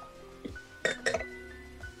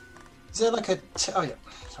 Is there like a... oh, yeah.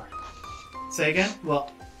 Sorry. Say again?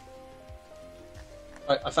 What?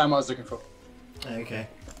 I found what I was looking for. Okay.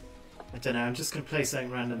 I don't know, I'm just going to play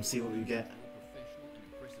something random, see what we get.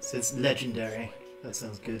 So it's legendary. That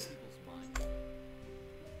sounds good.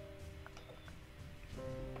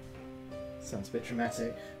 Sounds a bit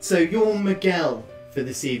dramatic. So you're Miguel for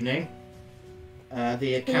this evening.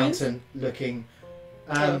 The accountant looking...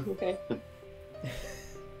 okay.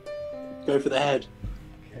 Go for the head.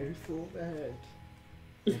 Go for the head.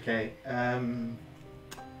 Okay,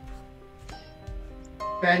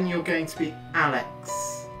 Ben, you're going to be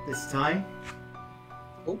Alex this time.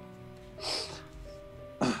 Oh.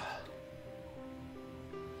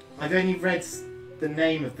 I've only read the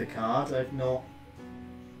name of the card. I've not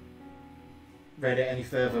read it any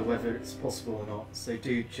further whether it's possible or not. So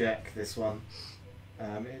do check this one.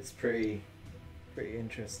 It's pretty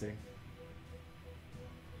interesting.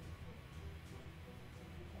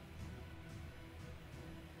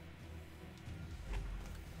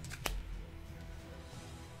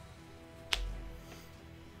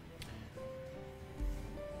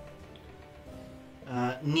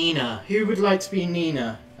 Nina. Who would like to be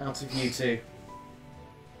Nina out of you two?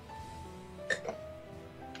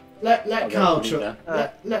 Let Carl choose.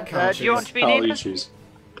 Let Carl choose. Do you want to be Carl, Nina? you choose.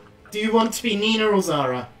 Do you want to be Nina or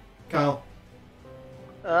Zara? Carl.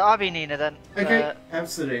 I'll be Nina then. Okay,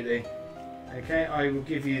 absolutely. Okay, I will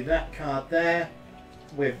give you that card there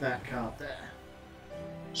with that card there.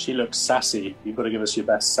 She looks sassy. You've got to give us your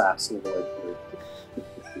best sass all the way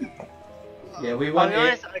through. Yeah, we I'll want be it.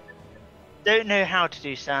 honest, I don't know how to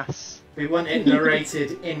do sass. We want it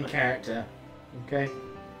narrated in character. Okay.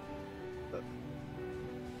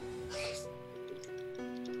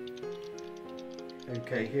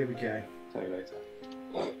 Okay, here we go. Tell you later.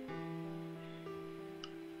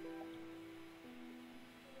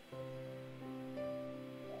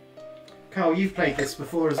 Carl, you've played this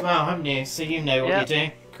before as well, haven't you? So you know what Yeah. you're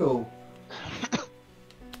doing. Cool.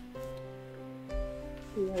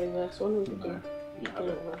 That's one of No, them. you have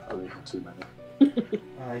it. I think too many.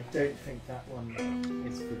 I don't think that one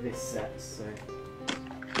is for this set, so...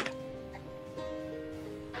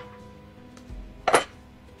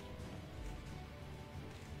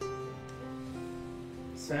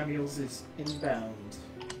 Samuels is inbound.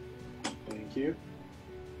 Thank you.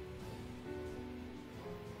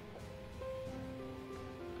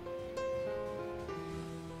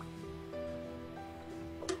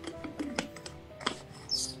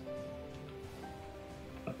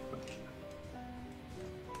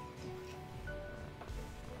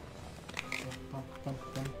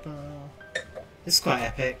 This is quite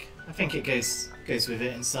epic. I think it goes with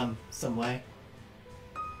it in some way.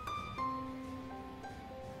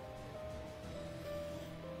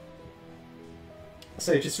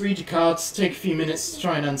 So just read your cards, take a few minutes to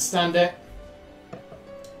try and understand it,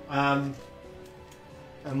 and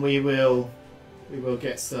we will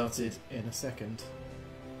get started in a second.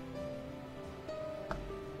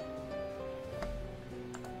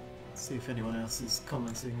 See if anyone else is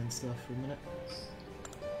commenting and stuff for a minute.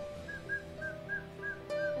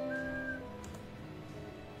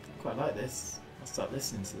 Quite like this. I'll start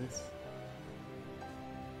listening to this.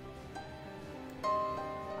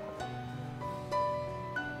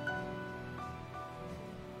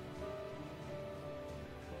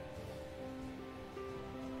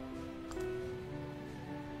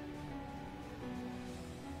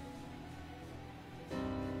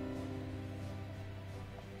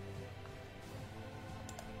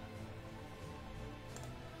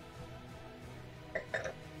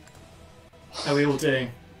 How are we all doing?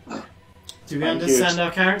 Do we I'm understand good.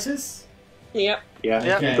 our characters? Yep. Yeah,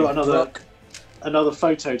 Yeah. you've got another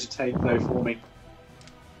photo to take though for me.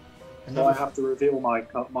 So I have to reveal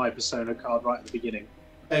my persona card right at the beginning.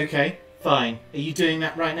 Okay, fine. Are you doing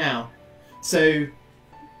that right now? So,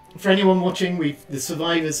 for anyone watching, the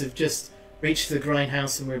survivors have just reached the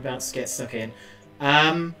grindhouse and we're about to get stuck in.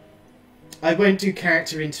 I won't do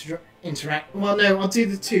character interact. Well, no, I'll do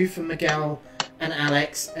the two for Miguel and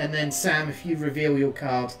Alex, and then Sam, if you reveal your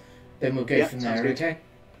card, then we'll go from there. Okay.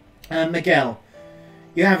 Miguel,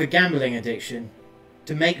 you have a gambling addiction.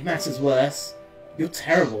 To make matters worse, you're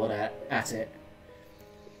terrible at it.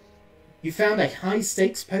 You found a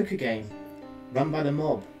high-stakes poker game run by the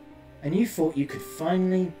mob, and you thought you could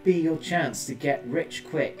finally be your chance to get rich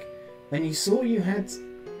quick. When you saw you had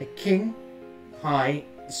a king, high,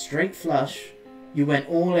 straight flush, you went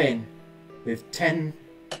all in with $10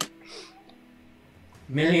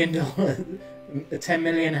 million, a 10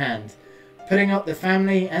 million hand, putting up the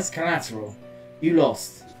family as collateral. You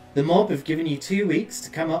lost. The mob have given you 2 weeks to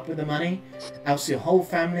come up with the money, else your whole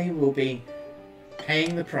family will be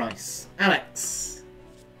paying the price. Alex.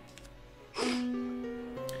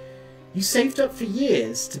 You saved up for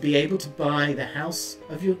years to be able to buy the house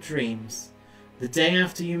of your dreams. The day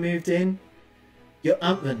after you moved in, your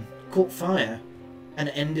oven caught fire and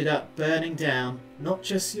ended up burning down not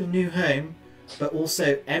just your new home, but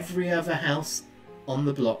also every other house on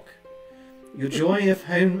the block. Your joy of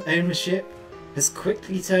home ownership has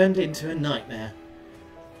quickly turned into a nightmare,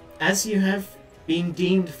 as you have been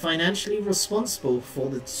deemed financially responsible for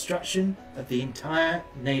the destruction of the entire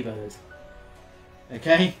neighborhood.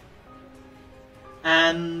 Okay?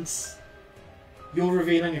 And you're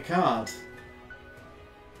revealing a card.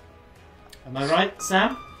 Am I right,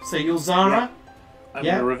 Sam? So you're Zara? I'm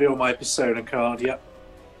going to reveal my persona card, yep.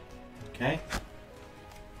 Okay.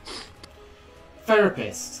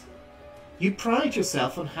 Therapist. You pride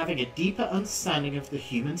yourself on having a deeper understanding of the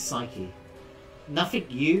human psyche. Nothing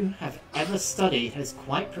you have ever studied has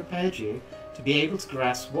quite prepared you to be able to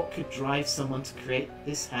grasp what could drive someone to create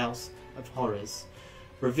this house of horrors.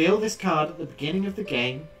 Reveal this card at the beginning of the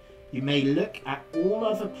game. You may look at all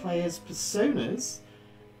other players' personas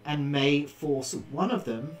and may force one of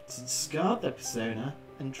them to discard their persona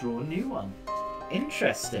and draw a new one.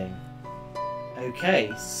 Interesting.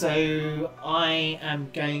 Okay, so I am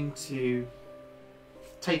going to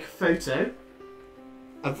take a photo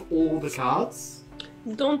of all the cards.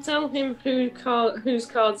 Don't tell him whose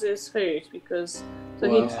cards is whose, because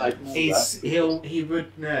He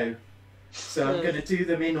would know. So I'm going to do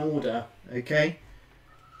them in order. Okay.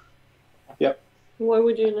 Yep. Why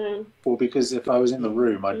would you know? Well, because if I was in the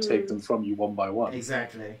room, I'd take them from you one by one.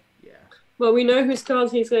 Exactly. Yeah. Well, we know whose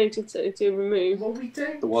cards he's going to remove. Well, we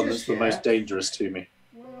don't. The one that's the most dangerous to me.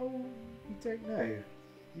 Well, you don't know.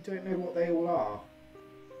 You don't know what they all are.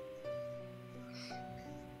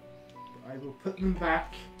 I will put them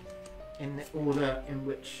back in the order in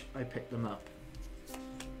which I picked them up.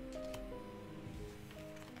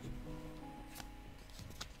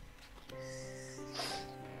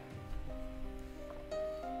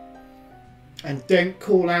 And don't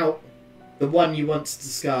call out the one you want to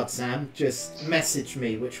discard, Sam. Just message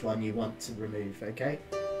me which one you want to remove, okay?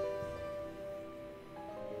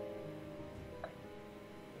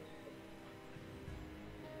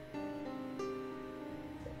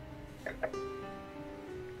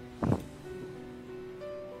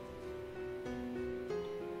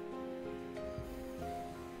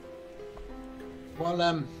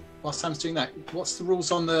 While Sam's doing that, what's the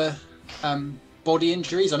rules on the body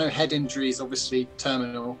injuries? I know head injury is obviously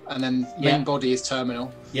terminal, and then main body is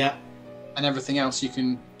terminal. Yeah. And everything else you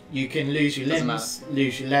can lose your limbs,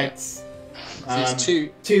 lose your legs. Yeah. So it's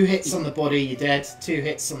two hits on the body, you're dead. 2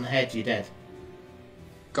 hits on the head, you're dead.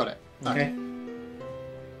 Got it. Okay.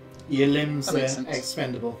 Your limbs That are makes sense.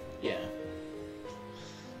 expendable. Yeah.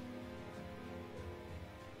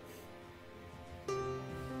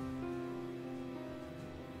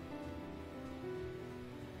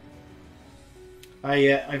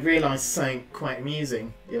 I realised something quite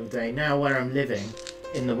amusing the other day. Now where I'm living,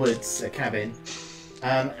 in the woods, a cabin,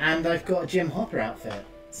 and I've got a Jim Hopper outfit.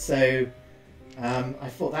 So I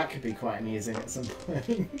thought that could be quite amusing at some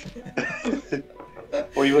point.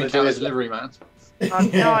 Or you want to do a is delivery man. I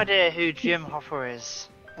have no idea who Jim Hopper is.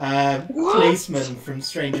 Policeman from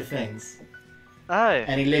Stranger Things. Oh.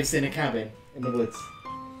 And he lives in a cabin in the woods.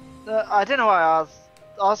 I don't know why I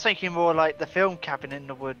was thinking more like the film Cabin in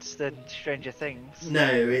the Woods than Stranger Things. No,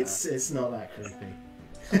 it's not that creepy.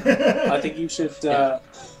 I think you should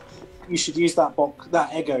use that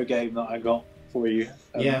Ego game that I got for you.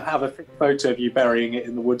 And Yeah. have a photo of you burying it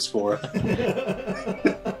in the woods for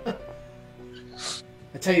her.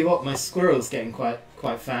 I tell you what, my squirrel's getting quite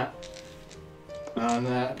fat. And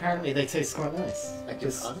apparently they taste quite nice.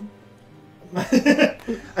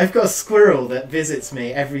 I've got a squirrel that visits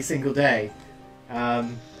me every single day.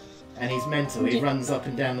 And he's mental. He runs up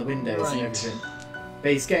and down the windows and everything.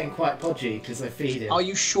 But he's getting quite podgy because I feed him. Are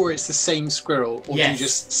you sure it's the same squirrel, or do Yes. you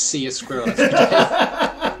just see a squirrel every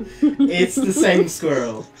day? It's the same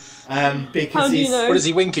squirrel. Because How do you he's, know? Or does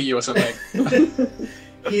he wink at you or something?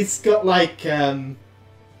 he's got like A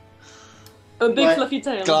big Like, fluffy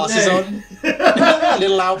tail. Glasses No. on,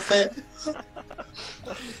 little outfit.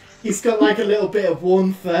 he's got like a little bit of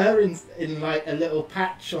worn fur in like a little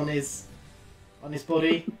patch on his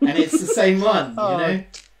body, and it's the same one, you know.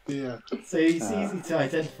 Yeah. So he's easy to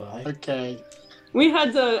identify. Okay. We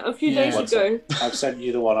had a few days What's ago. I've sent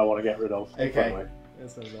you the one I want to get rid of. by the Okay. way.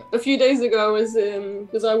 Let's have a look. A few days ago, I was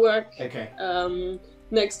because I work Okay.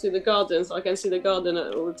 next to the garden, so I can see the garden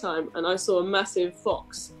all the time. And I saw a massive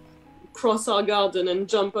fox cross our garden and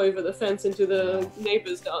jump over the fence into the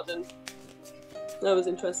neighbour's garden. That was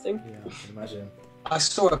interesting. Yeah, I can imagine. I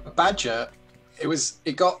saw a badger. It was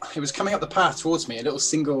coming up the path towards me, a little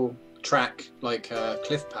single track like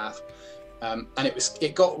cliff path, and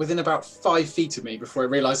it got within about 5 feet of me before I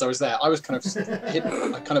realised I was there. I was kind of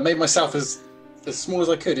hidden. I kind of made myself as small as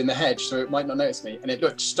I could in the hedge so it might not notice me, and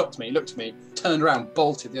it stopped me, looked at me, turned around,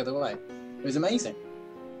 bolted the other way. It was amazing.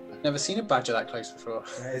 I've never seen a badger that close before.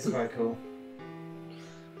 That is quite cool.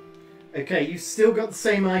 Okay, you've still got the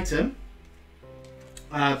same item,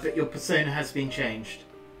 but your persona has been changed.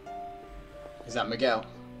 Is that Miguel?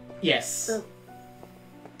 Yes. Oh.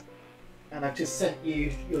 And I've just sent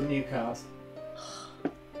you your new card.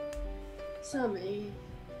 Sammy,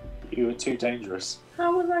 You were too dangerous.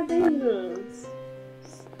 how was I dangerous?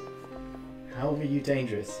 How were you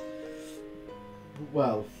dangerous?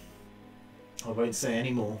 Well, I won't say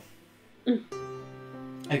any more.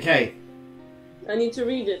 Okay. I need to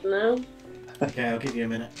read it now. Okay, I'll give you a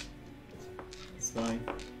minute. It's fine.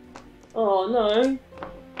 Oh no.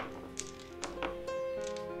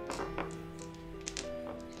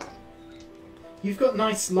 You've got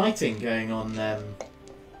nice lighting going on,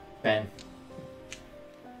 Ben.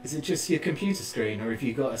 Is it just your computer screen, or have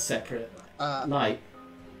you got a separate light?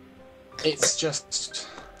 It's just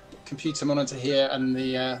computer monitor here, and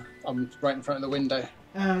I'm right in front of the window.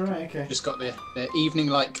 Ah, right, okay. Just got the evening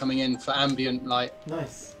light coming in for ambient light,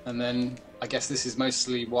 Nice. and then I guess this is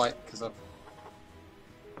mostly white because I've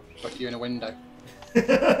got you in a window.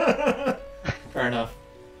 Fair enough.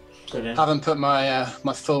 Brilliant. Haven't put my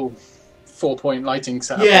my full 4-point lighting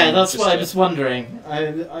setup. Yeah, on, that's just what I was wondering.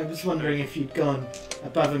 I was wondering if you'd gone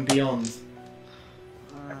above and beyond.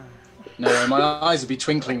 No, my eyes would be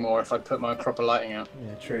twinkling more if I put my proper lighting out.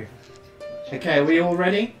 Yeah, true. Okay, are we all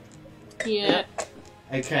ready? Yeah.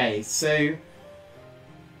 Okay, so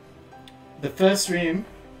the first room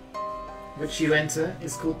which you enter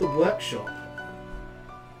is called the workshop.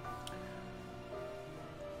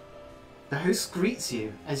 The host greets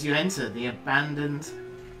you as you enter the abandoned...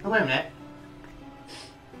 Oh, wait a minute.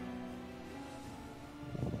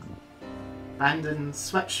 Abandoned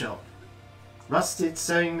sweatshop. Rusted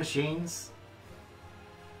sewing machines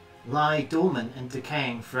lie dormant and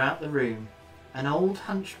decaying throughout the room. An old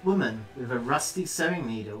hunched woman with a rusty sewing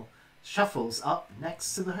needle shuffles up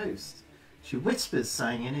next to the host. She whispers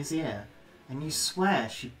something in his ear, and you swear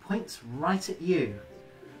she points right at you.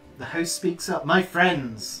 The host speaks up. My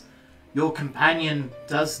friends, your companion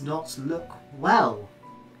does not look well.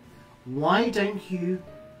 Why don't you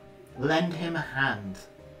lend him a hand?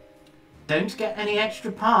 Don't get any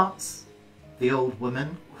extra parts, the old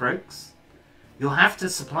woman croaks. You'll have to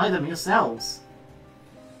supply them yourselves.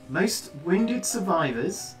 Most wounded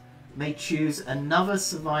survivors may choose another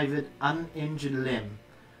survivor's uninjured limb.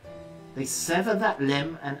 They sever that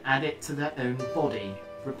limb and add it to their own body,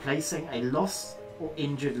 replacing a lost or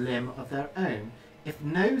injured limb of their own. If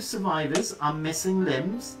no survivors are missing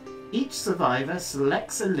limbs, each survivor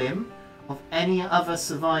selects a limb of any other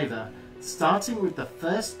survivor, starting with the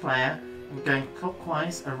first player and going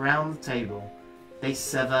clockwise around the table. They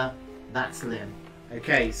sever that limb.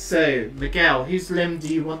 Okay, so Miguel, whose limb do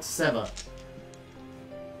you want to sever?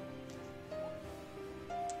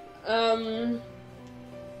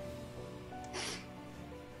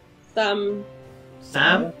 Sam.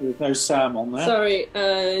 Sam? There's no Sam on there. Sorry,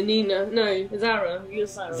 Nina. No, Zara. You're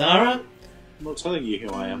Zara. Zara? I'm not telling you who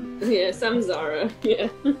I am. Yeah, Sam Zara. Yeah.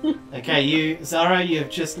 Okay, Zara, you have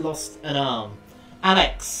just lost an arm.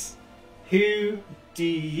 Alex, who do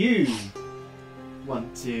you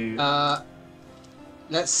want to...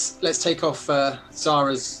 Let's take off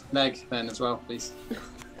Zara's leg then as well, please.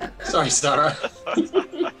 Sorry, Zara.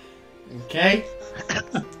 Okay.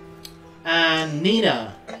 And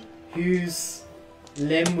Nina, whose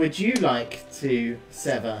limb would you like to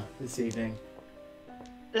sever this evening?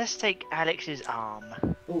 Let's take Alex's arm.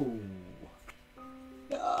 Ooh.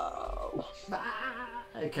 No.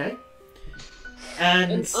 Okay.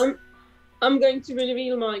 And I'm going to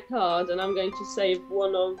reveal my card, and I'm going to save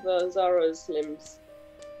one of Zara's limbs.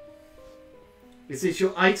 is this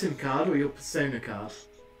your item card or your persona card?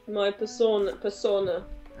 My persona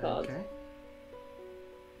card. Okay.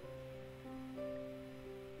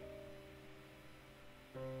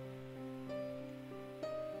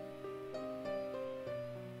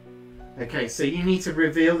 Okay, so you need to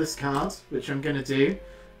reveal this card, which I'm going to do,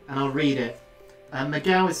 and I'll read it.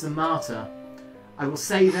 Miguel is the martyr. I will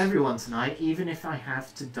save everyone tonight, even if I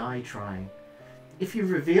have to die trying. If you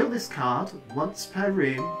reveal this card once per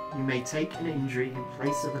room, you may take an injury in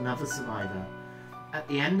place of another survivor. At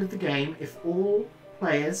the end of the game, if all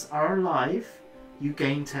players are alive, you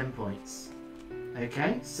gain 10 points.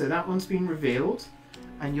 Okay, so that one's been revealed,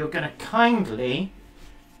 and you're going to kindly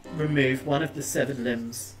remove one of the 7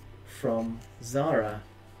 limbs from Zara.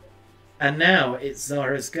 And now it's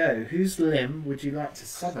Zara's go. Whose limb would you like to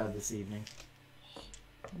sever this evening?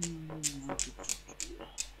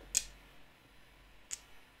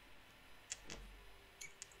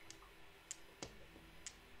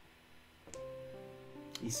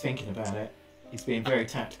 He's thinking about it. He's being very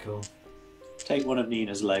tactical. Take one of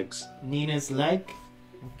Nina's legs. Nina's leg.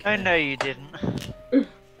 Oh no, you didn't.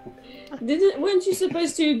 Weren't you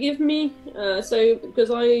supposed to give me?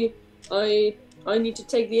 Because I need to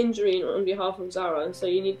take the injury on behalf of Zara. So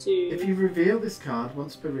you need to. If you reveal this card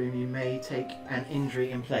once per room, you may take an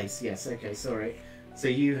injury in place. Yes. Okay. Sorry. So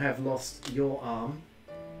you have lost your arm,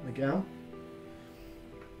 Miguel.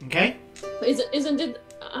 Okay. Isn't it?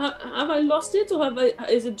 Have I lost it, or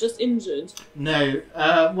is it just injured? No.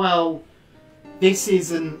 Well, this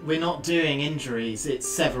isn't. We're not doing injuries. It's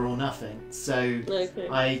sever or nothing. So Okay.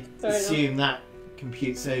 I Fair assume that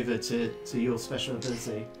computes over to your special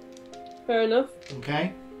ability. Fair enough.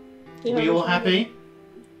 Okay. Yeah, We all happy?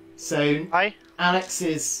 So Hi. Alex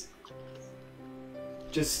is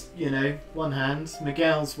just, one hand.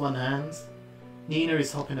 Miguel's one hand. Nina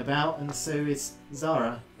is hopping about, and so is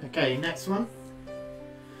Zara. Okay, next one.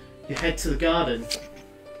 You head to the garden.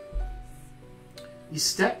 You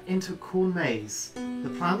step into a corn maze.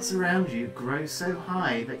 The plants around you grow so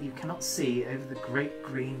high that you cannot see over the great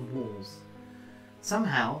green walls.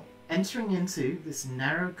 Somehow, entering into this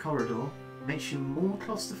narrow corridor makes you more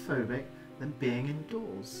claustrophobic than being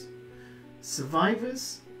indoors.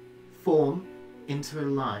 Survivors form into a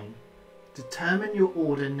line. Determine your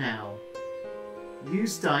order now.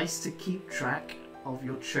 Use dice to keep track of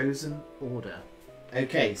your chosen order.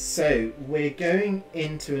 Okay, so we're going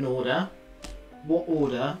into an order. What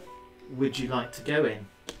order would you like to go in?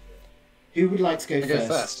 Who would like to go Go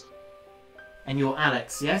first. And you're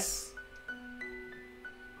Alex, yes?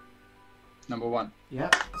 Number 1.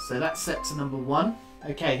 Yep, so that's set to number 1.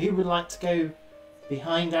 Okay, who would like to go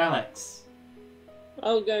behind Alex?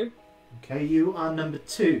 I'll go. Okay, you are number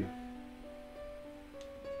 2.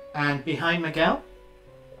 And behind Miguel?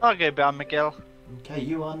 I'll go behind Miguel. Okay,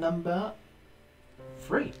 you are number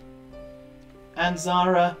 3. And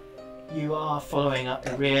Zara, you are following up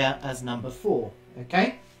the rear as number 4.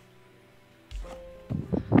 Okay?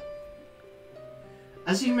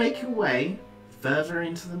 As you make your way further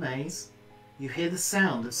into the maze, you hear the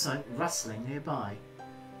sound of something rustling nearby.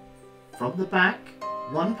 From the back,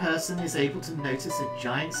 one person is able to notice a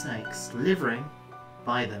giant snake slithering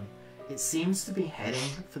by them. It seems to be heading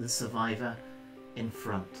for the survivor in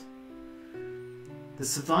front. The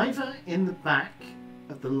survivor in the back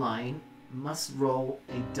of the line must roll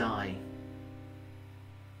a die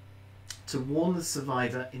to warn the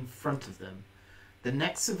survivor in front of them. The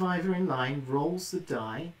next survivor in line rolls the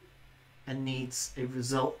die and needs a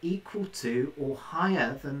result equal to or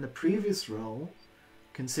higher than the previous roll.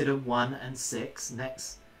 Consider 1 and 6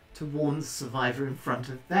 next to warn the survivor in front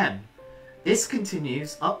of them. This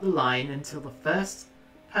continues up the line until the first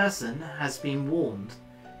person has been warned.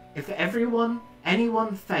 If anyone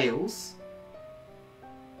fails,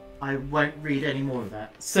 I won't read any more of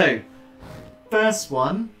that. So, first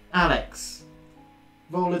one, Alex.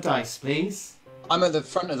 Roll a dice, please. I'm at the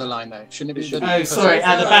front of the line though. Shouldn't it be? Oh, sorry,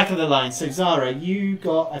 at the back of the line. So, Zara, you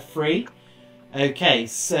got a 3. Okay,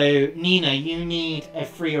 so Nina, you need a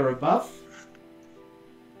 3 or above.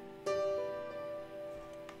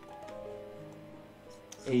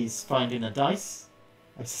 He's finding a dice,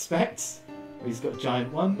 I suspect. Or he's got a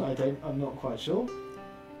giant one. I'm not quite sure.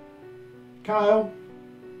 Kyle.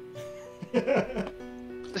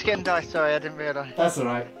 Just getting dice, sorry, I didn't realise. That's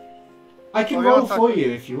alright. I can Well, roll for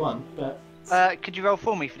you if you want, but... Could you roll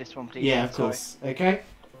for me for this one, please? yeah, of course. Okay.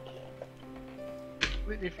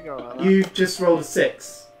 Completely forgot about that. You've just rolled a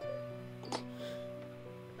 6.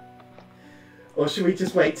 Or should we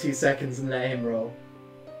just wait 2 seconds and let him roll?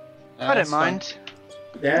 I don't That's fine. mind.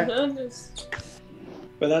 Yeah?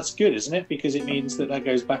 But that's good, isn't it? Because it means that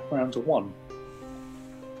goes back around to 1.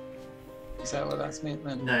 Is that what that's meant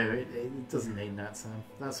then? No, it doesn't mean that, Sam.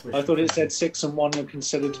 That's what I thought it said 6 and 1 are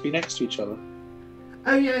considered to be next to each other.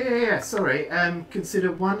 Oh, yeah. Sorry.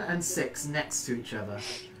 Consider 1 and 6 next to each other.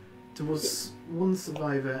 Towards one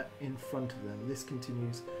survivor in front of them. This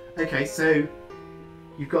continues. Okay, so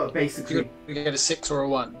you've got basically... You get a 6 or a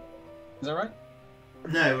 1. Is that right?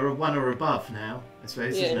 No, or a 1 or above now, I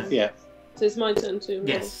suppose, Yeah. isn't it? Yeah. So it's my turn to roll.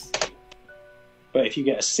 Yes. But if you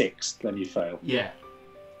get a 6, then you fail. Yeah.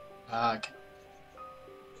 Okay.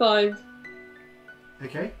 5.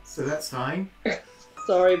 Okay, so that's fine.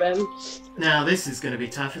 Sorry, Ben. Now, this is going to be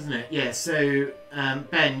tough, isn't it? Yeah, so,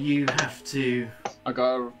 Ben, you have to... I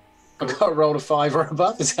got a roll of 5 or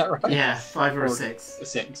above, is that right? Yeah, 5 or a Or 6. A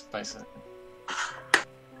 6, basically.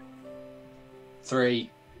 3.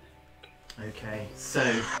 Okay,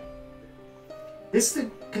 so... This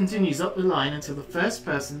continues up the line until the first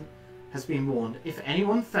person has been warned. If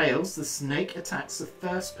anyone fails, the snake attacks the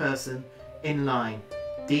first person in line,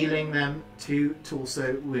 dealing them 2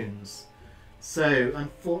 torso wounds. So,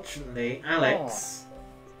 unfortunately, Alex,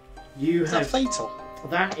 you Is have... that fatal?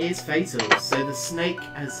 That is fatal. So the snake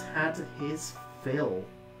has had his fill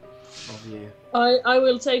of you. I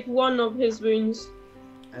will take 1 of his wounds.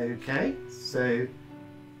 Okay, so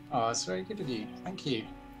Oh, that's very good of you. Thank you.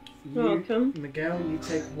 You're welcome. Miguel, you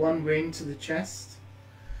take 1 wound to the chest.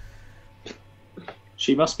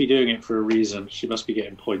 She must be doing it for a reason. She must be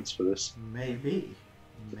getting points for this. Maybe.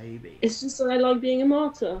 It's just that I like being a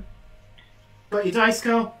martyr. Got your dice,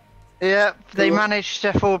 Carl? Yeah, they Cool. managed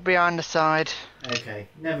to fall behind the side. Okay,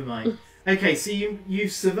 never mind. Okay, so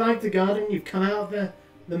you've survived the garden, you've come out of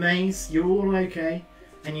the maze, you're all okay,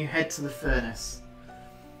 and you head to the furnace.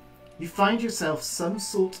 You find yourself some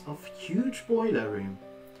sort of huge boiler room,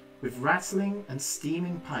 with rattling and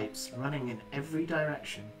steaming pipes running in every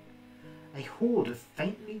direction. A horde of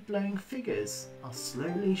faintly glowing figures are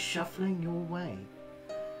slowly shuffling your way.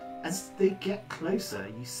 As they get closer,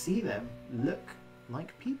 you see them look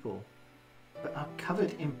like people, but are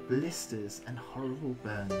covered in blisters and horrible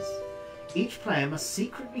burns. Each player must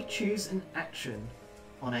secretly choose an action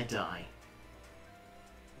on a die.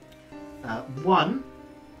 1.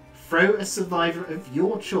 Throw a survivor of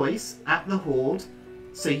your choice at the horde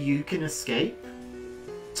so you can escape.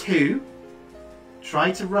 2.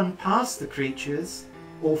 Try to run past the creatures.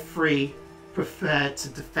 Or 3. Prepare to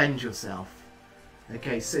defend yourself.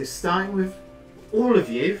 Okay, so starting with all of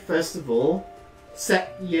you, first of all,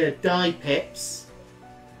 set your die pips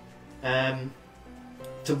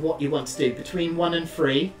to what you want to do. Between 1 and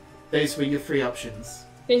 3, those were your 3 options.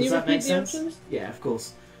 Can Does you that make repeat the sense? options? Yeah, of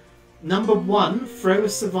course. Number 1, throw a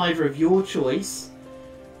survivor of your choice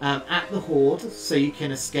at the horde so you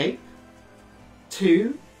can escape.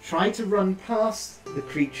 2, try to run past the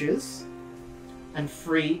creatures. And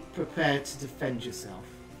 3, prepare to defend yourself.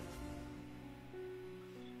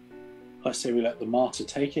 I say we let the martyr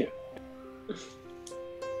take it.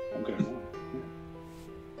 I'm going on.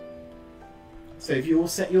 So have you all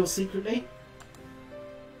set yours secretly?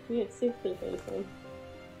 Yeah, secretly.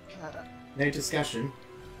 No discussion.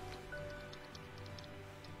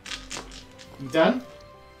 You done?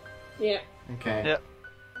 Yeah. Okay. Yep.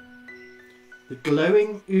 The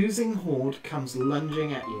glowing, oozing horde comes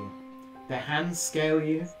lunging at you. Their hands scale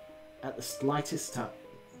you at the slightest touch.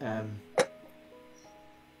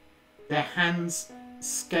 Their hands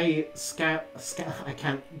I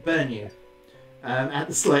can't burn you. At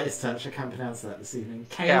the slightest touch, I can't pronounce that this evening.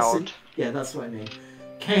 Scald. Yeah, that's what I mean.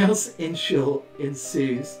 Chaos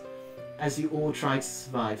ensues as you all try to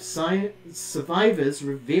survive. Survivors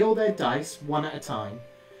reveal their dice 1 at a time.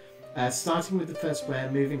 Starting with the first player,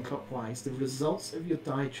 moving clockwise. The results of your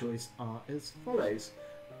die choice are as follows.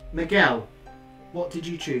 Miguel, what did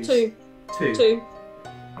you choose? 2. 2.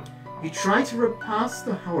 You try to run past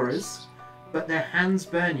the horrors, but their hands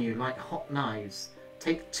burn you like hot knives.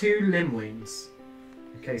 Take 2 limb wounds.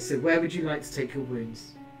 Okay, so where would you like to take your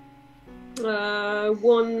wounds?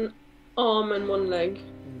 1 arm and 1 leg.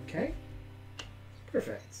 Okay.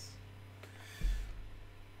 Perfect.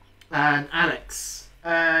 And Alex,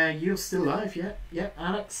 you're still alive, yeah? Yeah,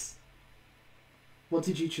 Alex. What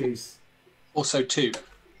did you choose? Also 2.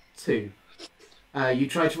 2. You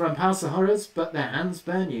try to run past the horrors, but their hands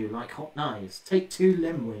burn you like hot knives. Take 2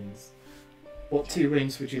 limb wounds. What 2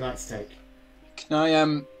 wounds would you like to take?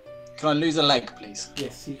 Can I lose a leg, please?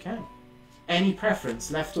 Yes, you can. Any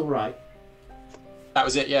preference, left or right? That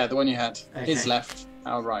was it. Yeah, the one you had. Okay. His left,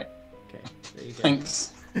 our right. Okay, there you go.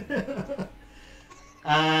 Thanks.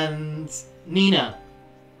 And Nina,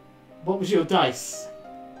 what was your dice?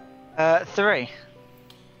 3.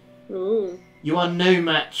 Ooh. You are no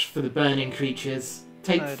match for the burning creatures.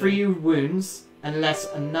 Take Oh, 3 wounds unless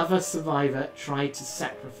another survivor tried to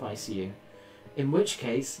sacrifice you. In which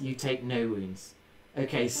case, you take no wounds.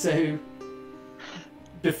 Okay, so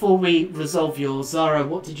before we resolve yours, Zara,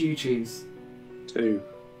 what did you choose? 2.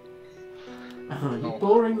 Oh, you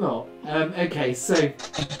boring lot. Okay, so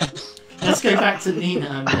let's go back to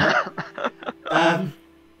Nina.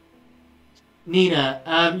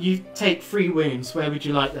 Nina, you take 3 wounds. Where would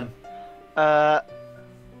you like them?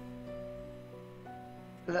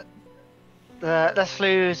 Let's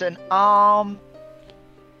lose an arm,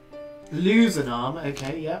 Lose an arm.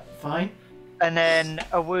 Okay, yeah, fine. and then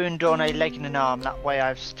a wound on a leg and an arm. That way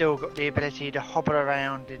I've still got the ability to hobble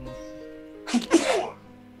around and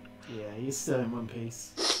Yeah, you're still in one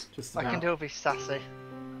piece. Just I about. can still be sassy.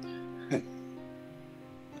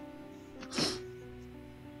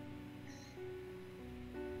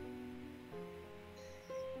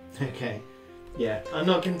 Okay. Yeah, I'm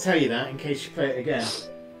not going to tell you that in case you play it again.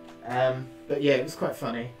 But yeah, it was quite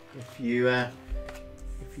funny if you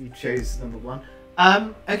chose number 1.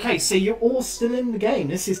 Okay, so you're all still in the game.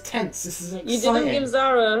 This is tense. This is exciting. You didn't give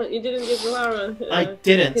Zara. You didn't give Lara. I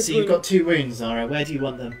didn't. his So you've wound. got 2 wounds, Zara. Where do you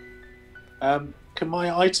want them? Can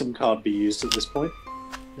my item card be used at this point?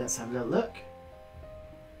 Let's have a little look.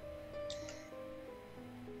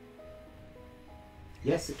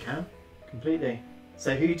 Yes, it can. Completely.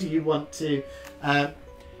 So who do you want to...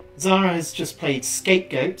 Zara has just played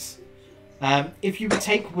Scapegoat. If you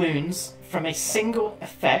take wounds from a single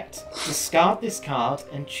effect, discard this card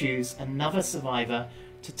and choose another survivor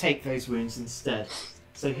to take those wounds instead.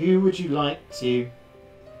 So who would you like to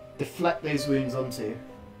deflect those wounds onto?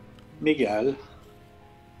 Miguel.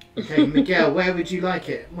 Okay, Miguel, where would you like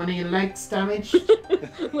it? One of your legs damaged?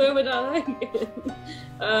 Where would I like it?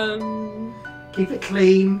 Keep it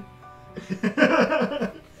clean.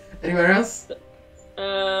 Anywhere else?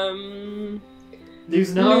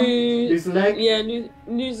 Lose an arm? Lose a leg? Yeah,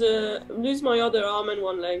 lose my other arm and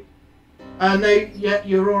 1 leg. No, yeah,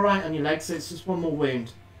 you're alright on your leg, so it's just 1 more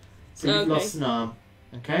wound. So you've Okay. lost an arm.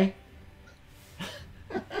 Okay?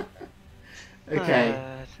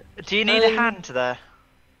 Okay. Do you need a hand there?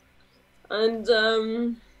 And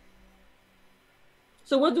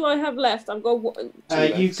so what do I have left? I've got 1.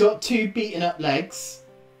 You've got 2 beaten up legs,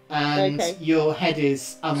 and Okay. your head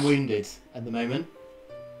is unwounded at the moment.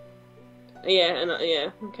 Yeah, and yeah,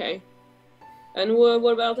 okay. And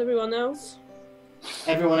what about everyone else?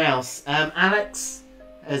 Everyone else. Alex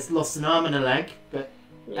has lost an arm and a leg,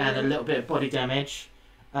 and a little bit of body damage.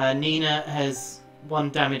 Nina has 1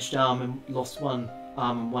 damaged arm and lost 1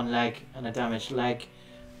 arm and 1 leg and a damaged leg.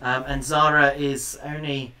 And Zara is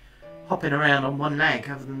only hopping around on 1 leg.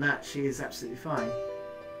 Other than that, she is absolutely fine.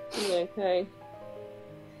 Okay.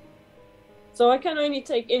 So I can only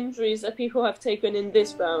take injuries that people have taken in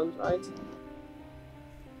this round, right?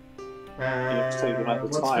 have to take them at the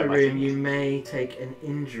Once time, per I room, think. you may take an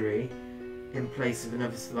injury in place of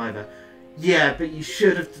another survivor. Yeah, but you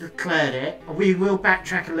should have declared it. We will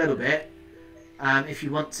backtrack a little bit if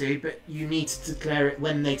you want to, but you need to declare it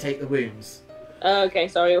when they take the wounds. Okay,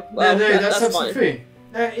 sorry. Well, no, that's fine. absolutely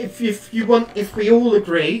fine. If you want, if we all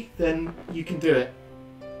agree, then you can do it.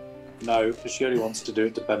 No, because she only wants to do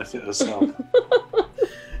it to benefit herself.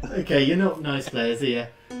 Okay, you're not nice players, are you?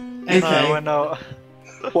 Okay. No, we're not.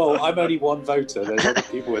 Well, I'm only 1 voter. There's other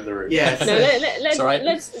people in the room. Yeah. No, It's all right.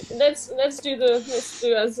 let's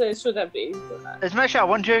do as it should have been. Let's make sure I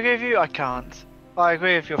want to agree with you. I can't. I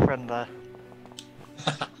agree with your friend there.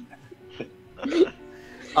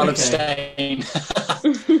 I'll Okay. abstain.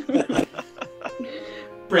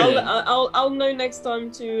 Brilliant. I'll know next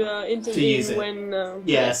time to use intervene it. when.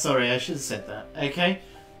 Yeah, sorry, I should have said that. Okay?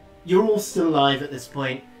 You're all still alive at this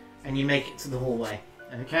point, and you make it to the hallway.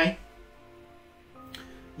 Okay?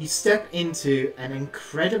 You step into an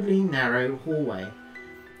incredibly narrow hallway.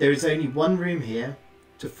 There is only 1 room here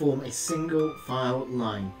to form a single file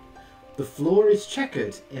line. The floor is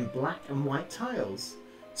checkered in black and white tiles.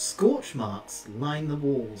 Scorch marks line the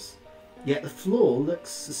walls, yet the floor looks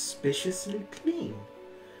suspiciously clean.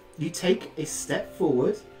 You take a step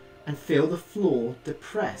forward and feel the floor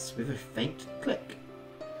depress with a faint click.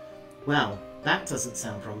 Well, that doesn't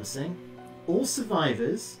sound promising. All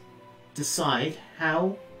survivors decide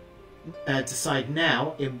now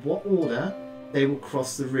in what order they will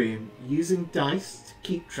cross the room, using dice to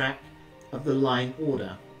keep track of the line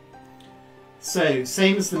order. So,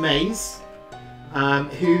 same as the maze.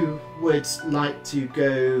 Who would like to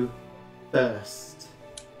go first?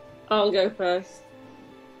 I'll go first.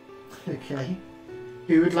 Okay.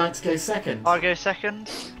 Who would like to go second? I'll go second.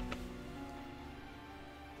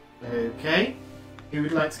 Okay. Who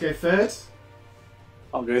would like to go third?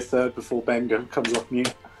 I'll go third before Ben comes off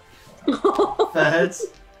mute. Third.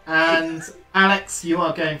 And Alex, you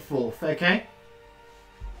are going fourth, okay?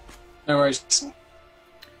 No worries.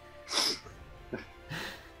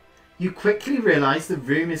 You quickly realise the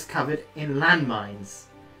room is covered in landmines.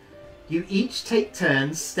 You each take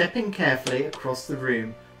turns stepping carefully across the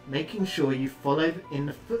room, making sure you follow in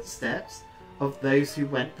the footsteps of those who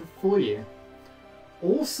went before you.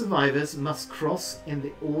 All survivors must cross in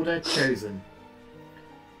the order chosen.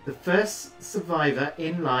 The first survivor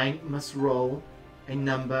in line must roll a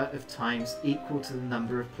number of times equal to the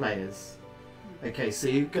number of players. Okay, so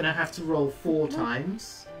you're going to have to roll 4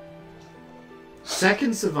 times.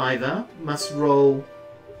 Second survivor must roll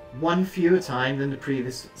 1 fewer time than the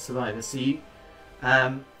previous survivor. So you,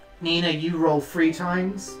 Nina, you roll 3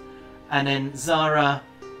 times, and then Zara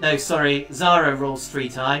rolls 3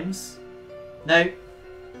 times. No,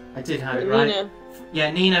 I did have it right. Nina. Yeah,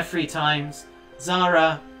 Nina 3 times,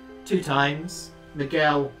 Zara 2 times,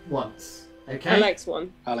 Miguel once. Okay. Alex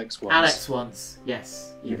won. Alex once. Alex once.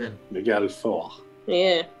 Yes, even. Miguel 4.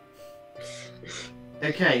 Yeah.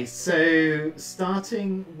 Okay, so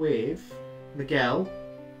starting with Miguel,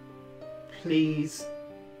 please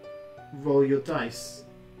roll your dice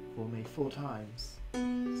for me 4 times.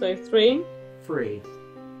 So 3. 3.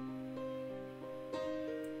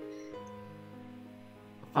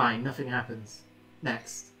 Fine, nothing happens.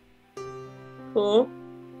 Next. 4.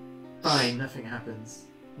 Fine, nothing happens.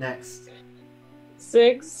 Next.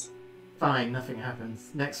 6. Fine, nothing happens.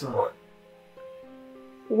 Next one.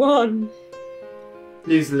 1.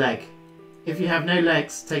 Lose a leg. If you have no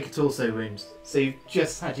legs, take a torso wound. So you've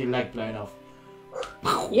just had your leg blown off.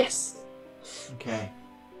 Yes. Okay.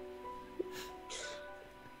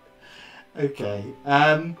 Okay.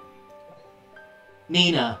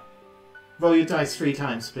 Nina, roll your dice 3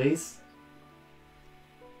 times, please.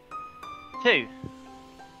 2.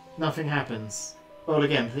 Nothing happens. Roll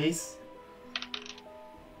again, please.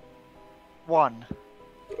 1.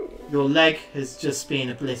 Your leg has just been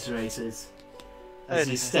obliterated as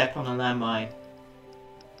you Okay. step on a landmine.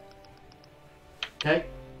 Okay.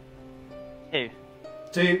 2.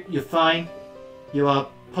 2, you're fine. You are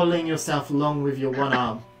pulling yourself along with your one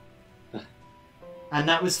arm. And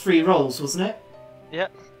that was 3 rolls, wasn't it?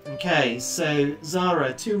 Yep. Okay, so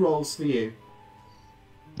Zara, 2 rolls for you.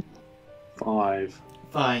 5.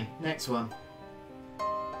 Fine. Next one.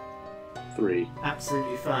 3.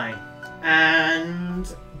 Absolutely fine. And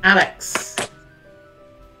Alex.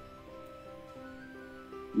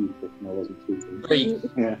 I wasn't speaking. 3.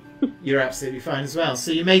 Yeah. You're absolutely fine as well.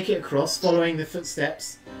 So you make it across, following the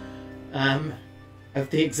footsteps of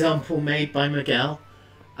the example made by Miguel.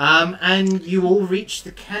 And you all reach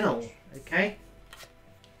the kennel, okay?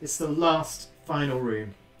 It's the last final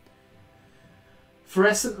room.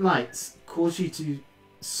 Fluorescent lights cause you to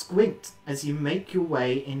squint as you make your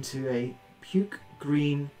way into a puke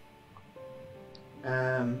green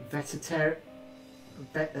vet's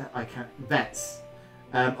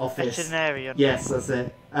office. Veterinarian. Yes, that's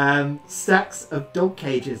it. Stacks of dog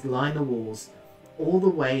cages line the walls, all the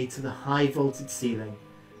way to the high vaulted ceiling.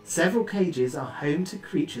 Several cages are home to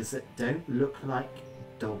creatures that don't look like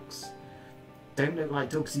dogs. Don't look like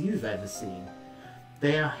dogs you've ever seen.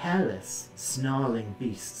 They are hairless, snarling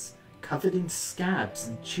beasts, covered in scabs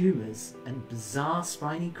and tumours and bizarre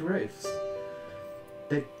spiny growths.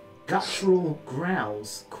 Their guttural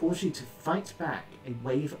growls cause you to fight back a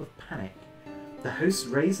wave of panic. The host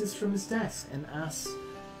raises from his desk and asks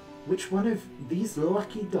which one of these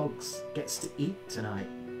lucky dogs gets to eat tonight.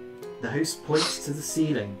 The host points to the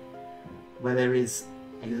ceiling, where there is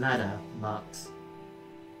a ladder marked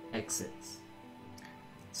exits.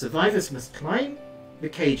 Survivors must climb the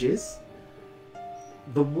cages.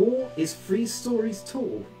 The wall is 3 stories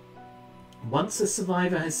tall. Once a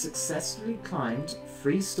survivor has successfully climbed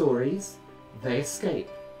 3 stories, they escape.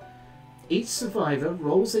 Each survivor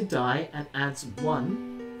rolls a die and adds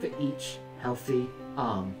 1 for each healthy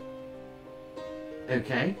arm.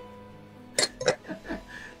 Okay.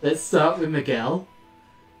 Let's start with Miguel.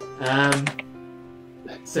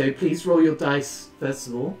 So please roll your dice first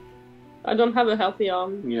of all. I don't have a healthy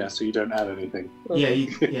arm. Yeah, so you don't add anything. Yeah,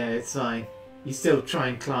 yeah, it's fine. You still try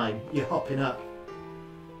and climb. You're hopping up.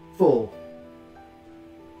 4.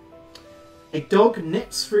 A dog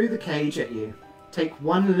nips through the cage at you. Take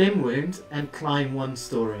 1 limb wound and climb 1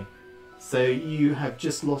 story. So you have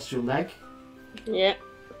just lost your leg. Yeah.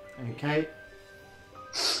 Okay.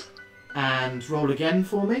 And roll again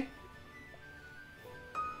for me.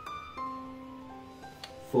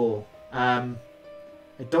 4. A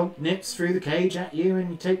dog nips through the cage at you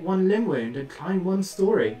and you take 1 limb wound and climb 1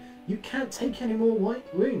 story. You can't take any more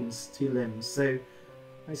white wounds to limbs, so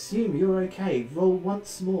I assume you're okay. Roll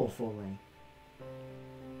once more for me.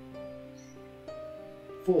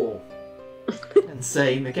 4. And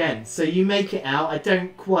same again. So you make it out. I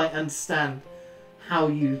don't quite understand how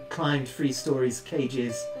you climbed 3 stories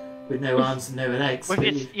cages with no arms and no legs.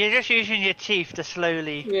 You're just using your teeth to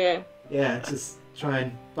slowly... Yeah. Yeah, just try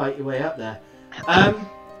and bite your way up there.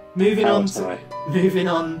 Moving on to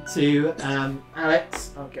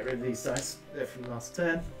Alex. I'll get rid of these dice. They're from last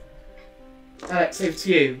turn. Alex, over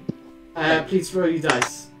to you. Please roll your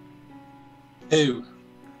dice. 2.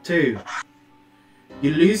 2.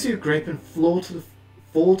 You lose your grip and fall to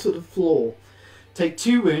the floor. Take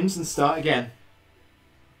 2 wounds and start again.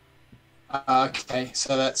 Okay,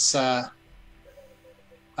 so that's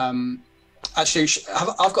actually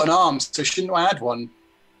I've got an arm, so shouldn't I add 1?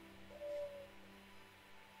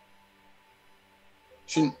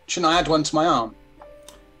 Shouldn't I add 1 to my arm?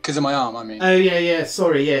 Because of my arm, I mean. Oh yeah.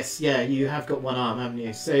 Sorry, yes, yeah. You have got 1 arm, haven't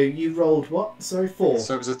you? So you rolled what? Sorry, 4.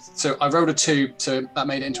 So I rolled a 2, so that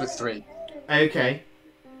made it into a 3. Okay.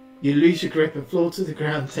 You lose your grip and fall to the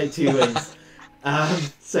ground. Take 2 wounds.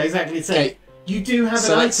 So exactly the same. Okay. You do have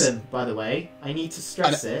an item, by the way. I need to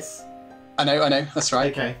stress this. I know. That's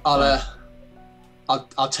right. Okay.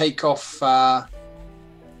 I'll take off. A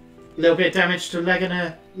little bit of damage to a leg and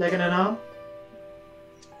an arm.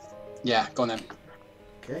 Yeah, go on then.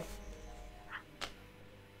 Okay.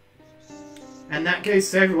 And that goes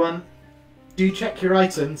to everyone. Do check your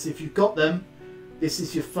items. If you've got them, this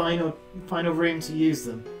is your final room to use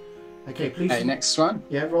them. Okay, please. Okay, next one.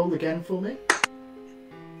 Yeah, roll again for me.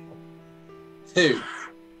 2.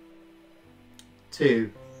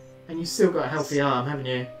 2. And you still got a healthy arm, haven't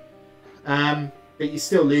you? But you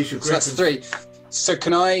still lose your grip. So that's 3. So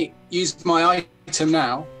can I use my item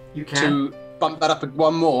now? You can. To bump that up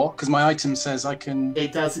 1 more, because my item says I can...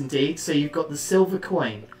 It does indeed. So you've got the silver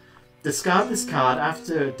coin. Discard this card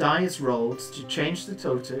after a die is rolled to change the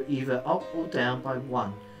total either up or down by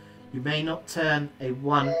 1. You may not turn a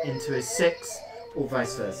 1 into a 6 or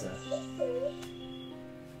vice versa.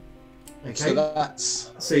 Okay. So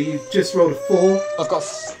that's... So you've just rolled a 4. I've got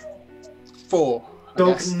 4.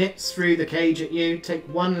 Dog nips through the cage at you. Take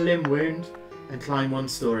 1 limb wound and climb 1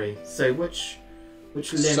 story. So which limb?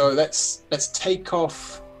 So let's take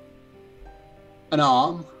off an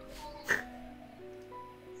arm.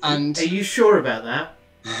 And are you sure about that?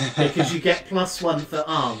 Because you get +1 for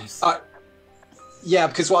arms. Yeah,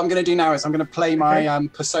 because what I'm going to do now is I'm going to play my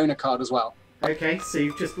persona card as well. Okay, so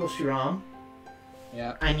you've just lost your arm.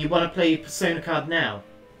 Yeah. And you want to play your persona card now?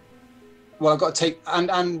 Well, I've got to take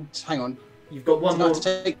and hang on. You've got 1 more. I have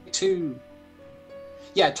to take 2.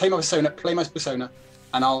 Yeah, play my persona,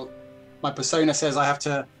 and my persona says I have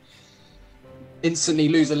to instantly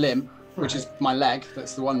lose a limb, which is my leg.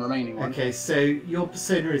 That's the 1 remaining one. Okay, so your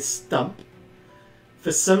persona is Stump.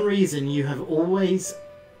 For some reason, you have always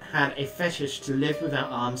had a fetish to live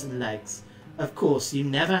without arms and legs. Of course, you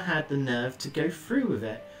never had the nerve to go through with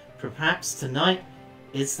it. Perhaps tonight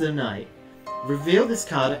is the night. Reveal this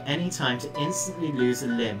card at any time to instantly lose a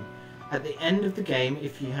limb. At the end of the game,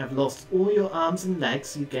 if you have lost all your arms and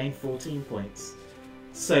legs, you gain 14 points.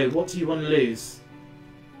 So, what do you want to lose?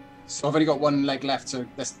 So I've only got 1 leg left, so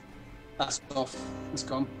that's off. It's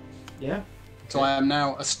gone. Yeah? Okay. So I am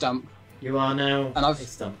now a stump. You are now a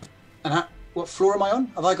Stump. And what floor am I on?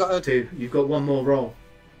 Have I got a... 2. You've got 1 more roll.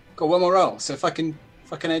 Got 1 more roll. So if I can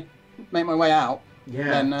make my way out,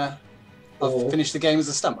 then I'll finish the game as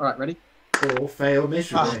a stump. All right, ready? Or fail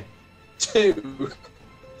miserably. 2.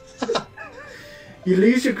 You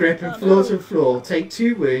lose your grip and fall to the floor. Take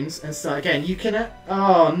 2 wounds and start again. You can.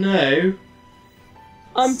 Oh no!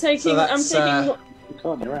 I'm taking. You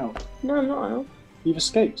can't. You're out. No, I'm not out. You've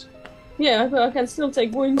escaped. Yeah, but I can still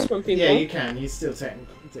take wounds from people. Yeah, you can. You still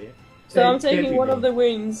technically do. So I'm taking 1 of the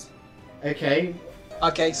wounds. Okay.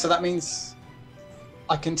 Okay, so that means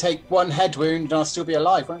I can take 1 head wound and I'll still be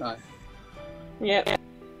alive, won't I? Yeah.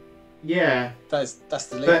 Yeah. That's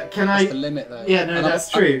the limit. But can that's the limit though. Yeah, no,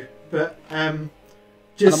 that's true. But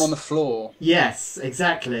just. And I'm on the floor. Yes,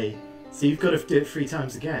 exactly. So you've got to do it 3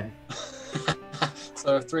 times again.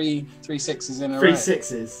 So 3 6s in a row. 3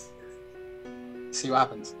 6s. See what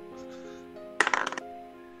happens.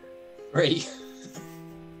 3.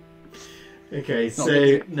 Okay, Not so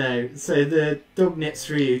good. no. So the dog nips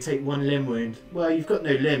through you, take 1 limb wound. Well, you've got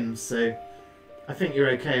no limbs, so I think you're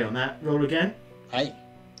okay on that. Roll again. Hey,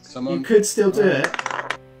 someone. You could still do it.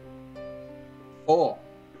 4.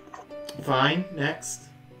 Fine. Next.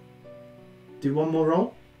 Do one more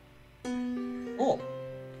roll. 4.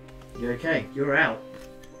 You're okay. You're out.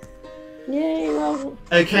 Yay, well,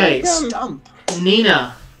 Okay, welcome. Stump.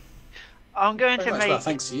 Nina. I'm going Very to much, well,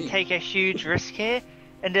 thanks to you. take a huge risk here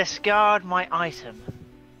and discard my item.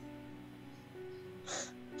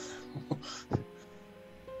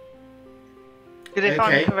 Because if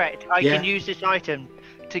Okay. I'm correct, I Yeah. can use this item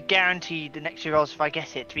to guarantee the next few rolls if I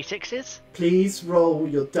get it to be 6s. Please roll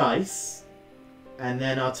your dice, and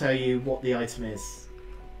then I'll tell you what the item is.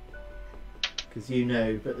 Because you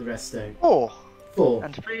know, but the rest don't. 4. 4.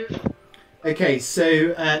 And 3. Okay,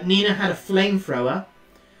 so Nina had a flamethrower.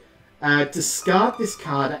 Discard this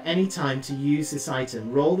card at any time to use this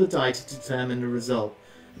item. Roll the die to determine the result.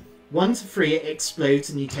 1 to 3, it explodes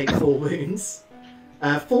and you take 4 wounds.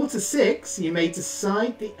 4 to 6, you may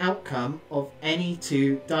decide the outcome of any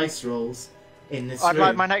 2 dice rolls in this I'd room.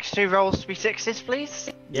 like my next 2 rolls to be 6s, please.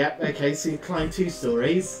 Yep, okay, so you climb 2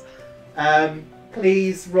 stories.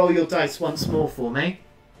 Please roll your dice once more for me.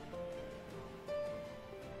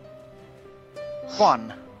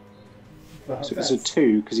 1. So it's a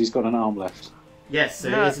 2 because he's got an arm left. Yes, so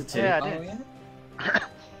No, it is a 2. yeah. Oh, yeah.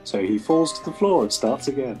 So he falls to the floor and starts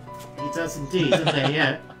again. He does indeed, doesn't he?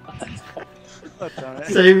 Yeah. God damn it.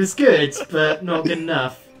 So it was good, but not good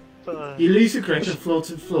enough. Uh, You lose your grip and floor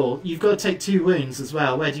to the floor. You've got to take 2 wounds as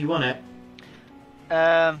well. Where do you want it?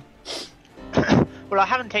 well, I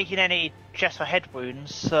haven't taken any chest or head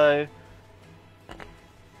wounds, so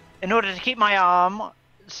in order to keep my arm,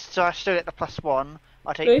 so I still get the +1,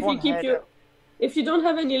 I take So if 1 you keep head. your, if you don't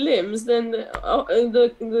have any limbs, then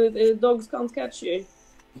the dogs can't catch you.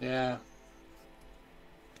 Yeah.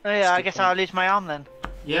 Oh yeah, I guess I'll lose my arm then.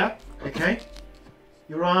 Yeah, okay.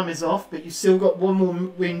 Your arm is off, but you've still got 1 more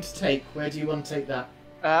wound to take. Where do you want to take that?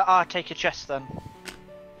 I'll take a chest then.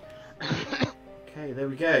 Okay, there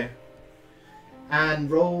we go. And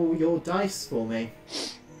roll your dice for me.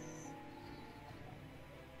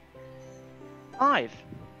 5.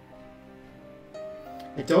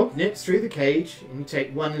 A dog nips through the cage and you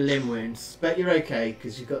take 1 limb wound. But you're okay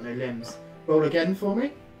because you've got no limbs. Roll again for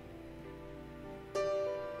me.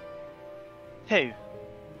 2.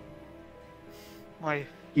 My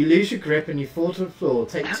You lose your grip and you fall to the floor.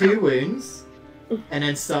 Take 2 wounds and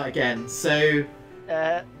then start again. So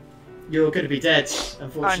you're going to be dead,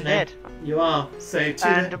 unfortunately. I'm dead. You are. So 2.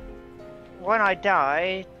 And when I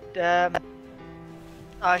die,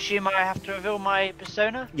 I assume I have to reveal my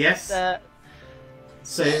persona. Yes. Uh,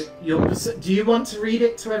 So do you want to read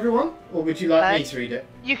it to everyone, or would you like me to read it?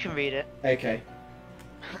 you can read it. Okay.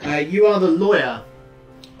 You are the lawyer.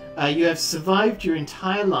 You have survived your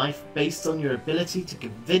entire life based on your ability to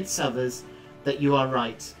convince others that you are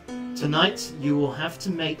right. Tonight, you will have to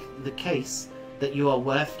make the case that you are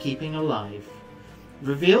worth keeping alive.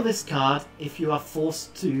 Reveal this card if you are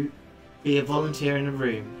forced to be a volunteer in a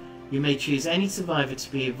room. You may choose any survivor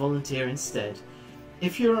to be a volunteer instead.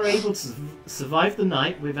 If you are able to survive the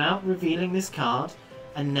night without revealing this card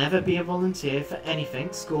and never be a volunteer for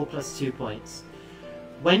anything, score +2 points.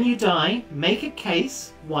 When you die, make a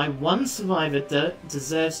case why one survivor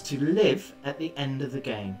deserves to live at the end of the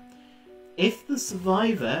game. If the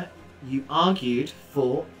survivor you argued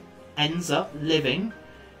for ends up living,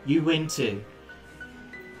 you win too.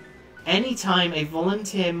 Anytime a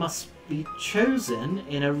volunteer must be chosen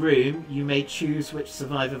in a room, you may choose which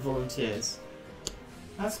survivor volunteers.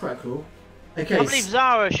 That's quite cool. Okay. I believe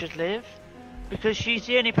Zara should live because she's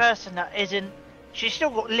the only person that isn't. She's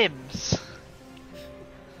still got limbs.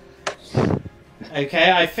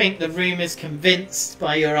 Okay, I think the room is convinced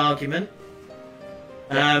by your argument.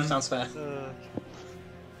 Yeah, sounds fair.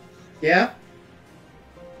 Yeah?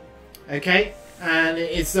 Okay, and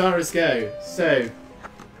it is Zara's go. So,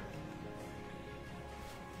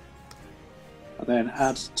 And then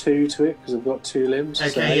add 2 to it because I've got 2 limbs. okay,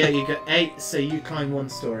 so yeah, you got 8, so you climb 1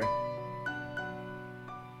 story.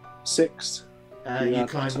 6, You Yeah,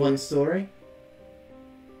 climb 2. 1 story.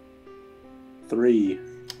 3.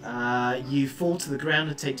 You fall to the ground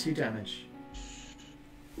and take 2 damage.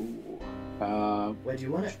 Ooh. Where do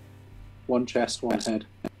you want it? 1 chest, 1 head.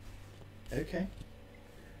 Okay.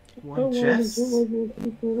 Oh, 1 chest,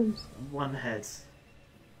 well, 1 head.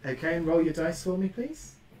 Okay, and roll your dice for me,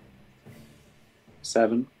 please.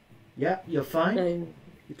 7, Yep, you're fine.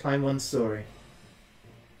 You climb 1 story.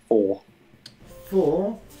 4.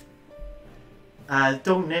 4.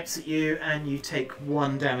 Dog nips at you and you take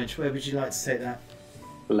 1 damage. Where would you like to take that?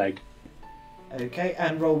 Leg. Okay,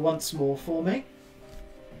 and roll once more for me.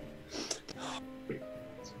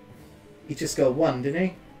 He just got 1, didn't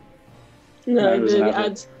he? No, it No, was an the average.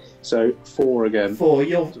 add. So 4 again. 4.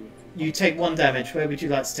 You take 1 damage. Where would you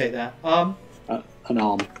like to take that? Arm. An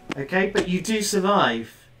arm. Okay, but you do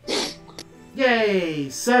survive. Yay!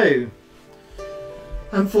 So,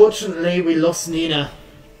 unfortunately, we lost Nina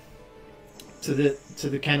to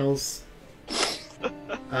the kennels.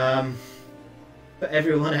 But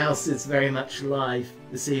everyone else is very much alive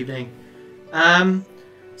this evening.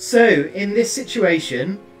 So, in this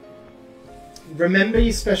situation, remember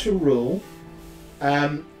your special rule.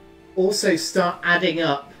 Also, start adding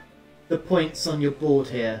up the points on your board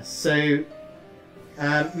here. So,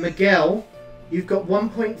 Miguel, you've got 1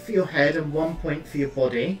 point for your head and 1 point for your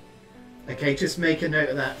body. Okay, just make a note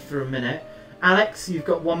of that for a minute. Alex, you've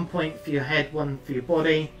got 1 point for your head, 1 for your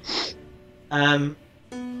body.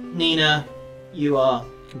 Nina, you are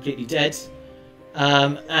completely dead.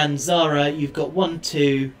 And Zara, you've got 1,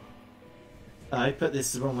 2... I put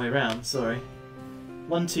this the wrong way around, sorry.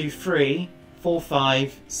 1, 2, 3, 4,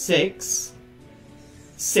 5, 6.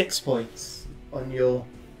 6 points on your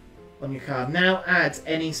card. Now add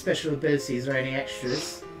any special abilities or any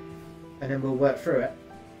extras, and then we'll work through it.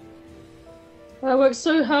 I worked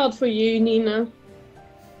so hard for you, Nina.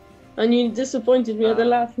 And you disappointed me at the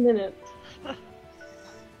last minute.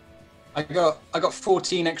 I got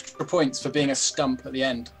 14 extra points for being a stump at the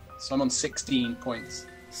end, so I'm on 16 points.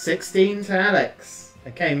 16 to Alex.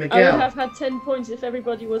 Okay, I Miguel. would have had 10 points if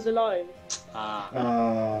everybody was alive. Oh.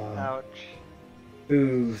 Ouch.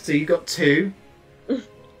 Ooh, so you got 2.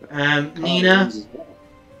 Nina.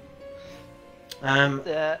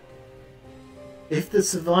 If the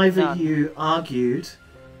survivor None. you argued...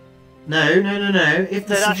 No. If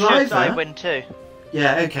the That survivor... should I win too.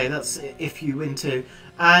 Yeah, okay, that's if you win too.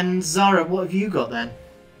 And Zara, what have you got then?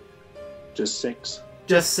 Just 6.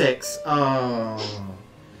 Just 6. Oh.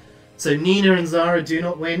 So Nina and Zara do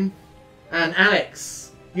not win. And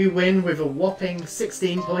Alex, you win with a whopping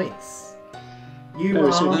 16 points. You No,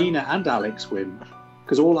 are... so Nina and Alex win.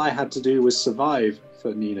 Because all I had to do was survive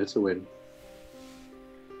for Nina to win.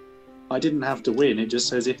 I didn't have to win, it just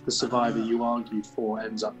says if the survivor you argued for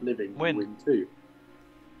ends up living, you win too.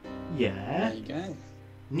 Yeah. There you go.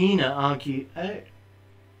 Nina argued... Oh.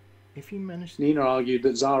 If you manage to... Nina argued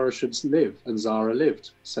that Zara should live, and Zara lived.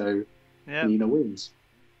 So Yep. Nina wins.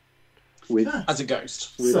 With, As a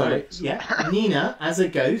ghost. with So, Alex. yeah, Nina, as a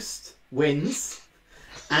ghost, wins.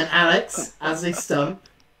 And Alex, as a stump,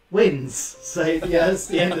 wins. So, yeah, that's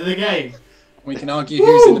the end of the game. We can argue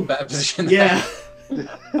who's in the better position. Yeah.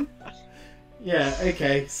 Yeah,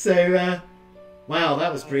 okay. So, wow,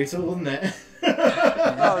 that was brutal, wasn't it?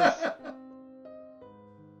 That was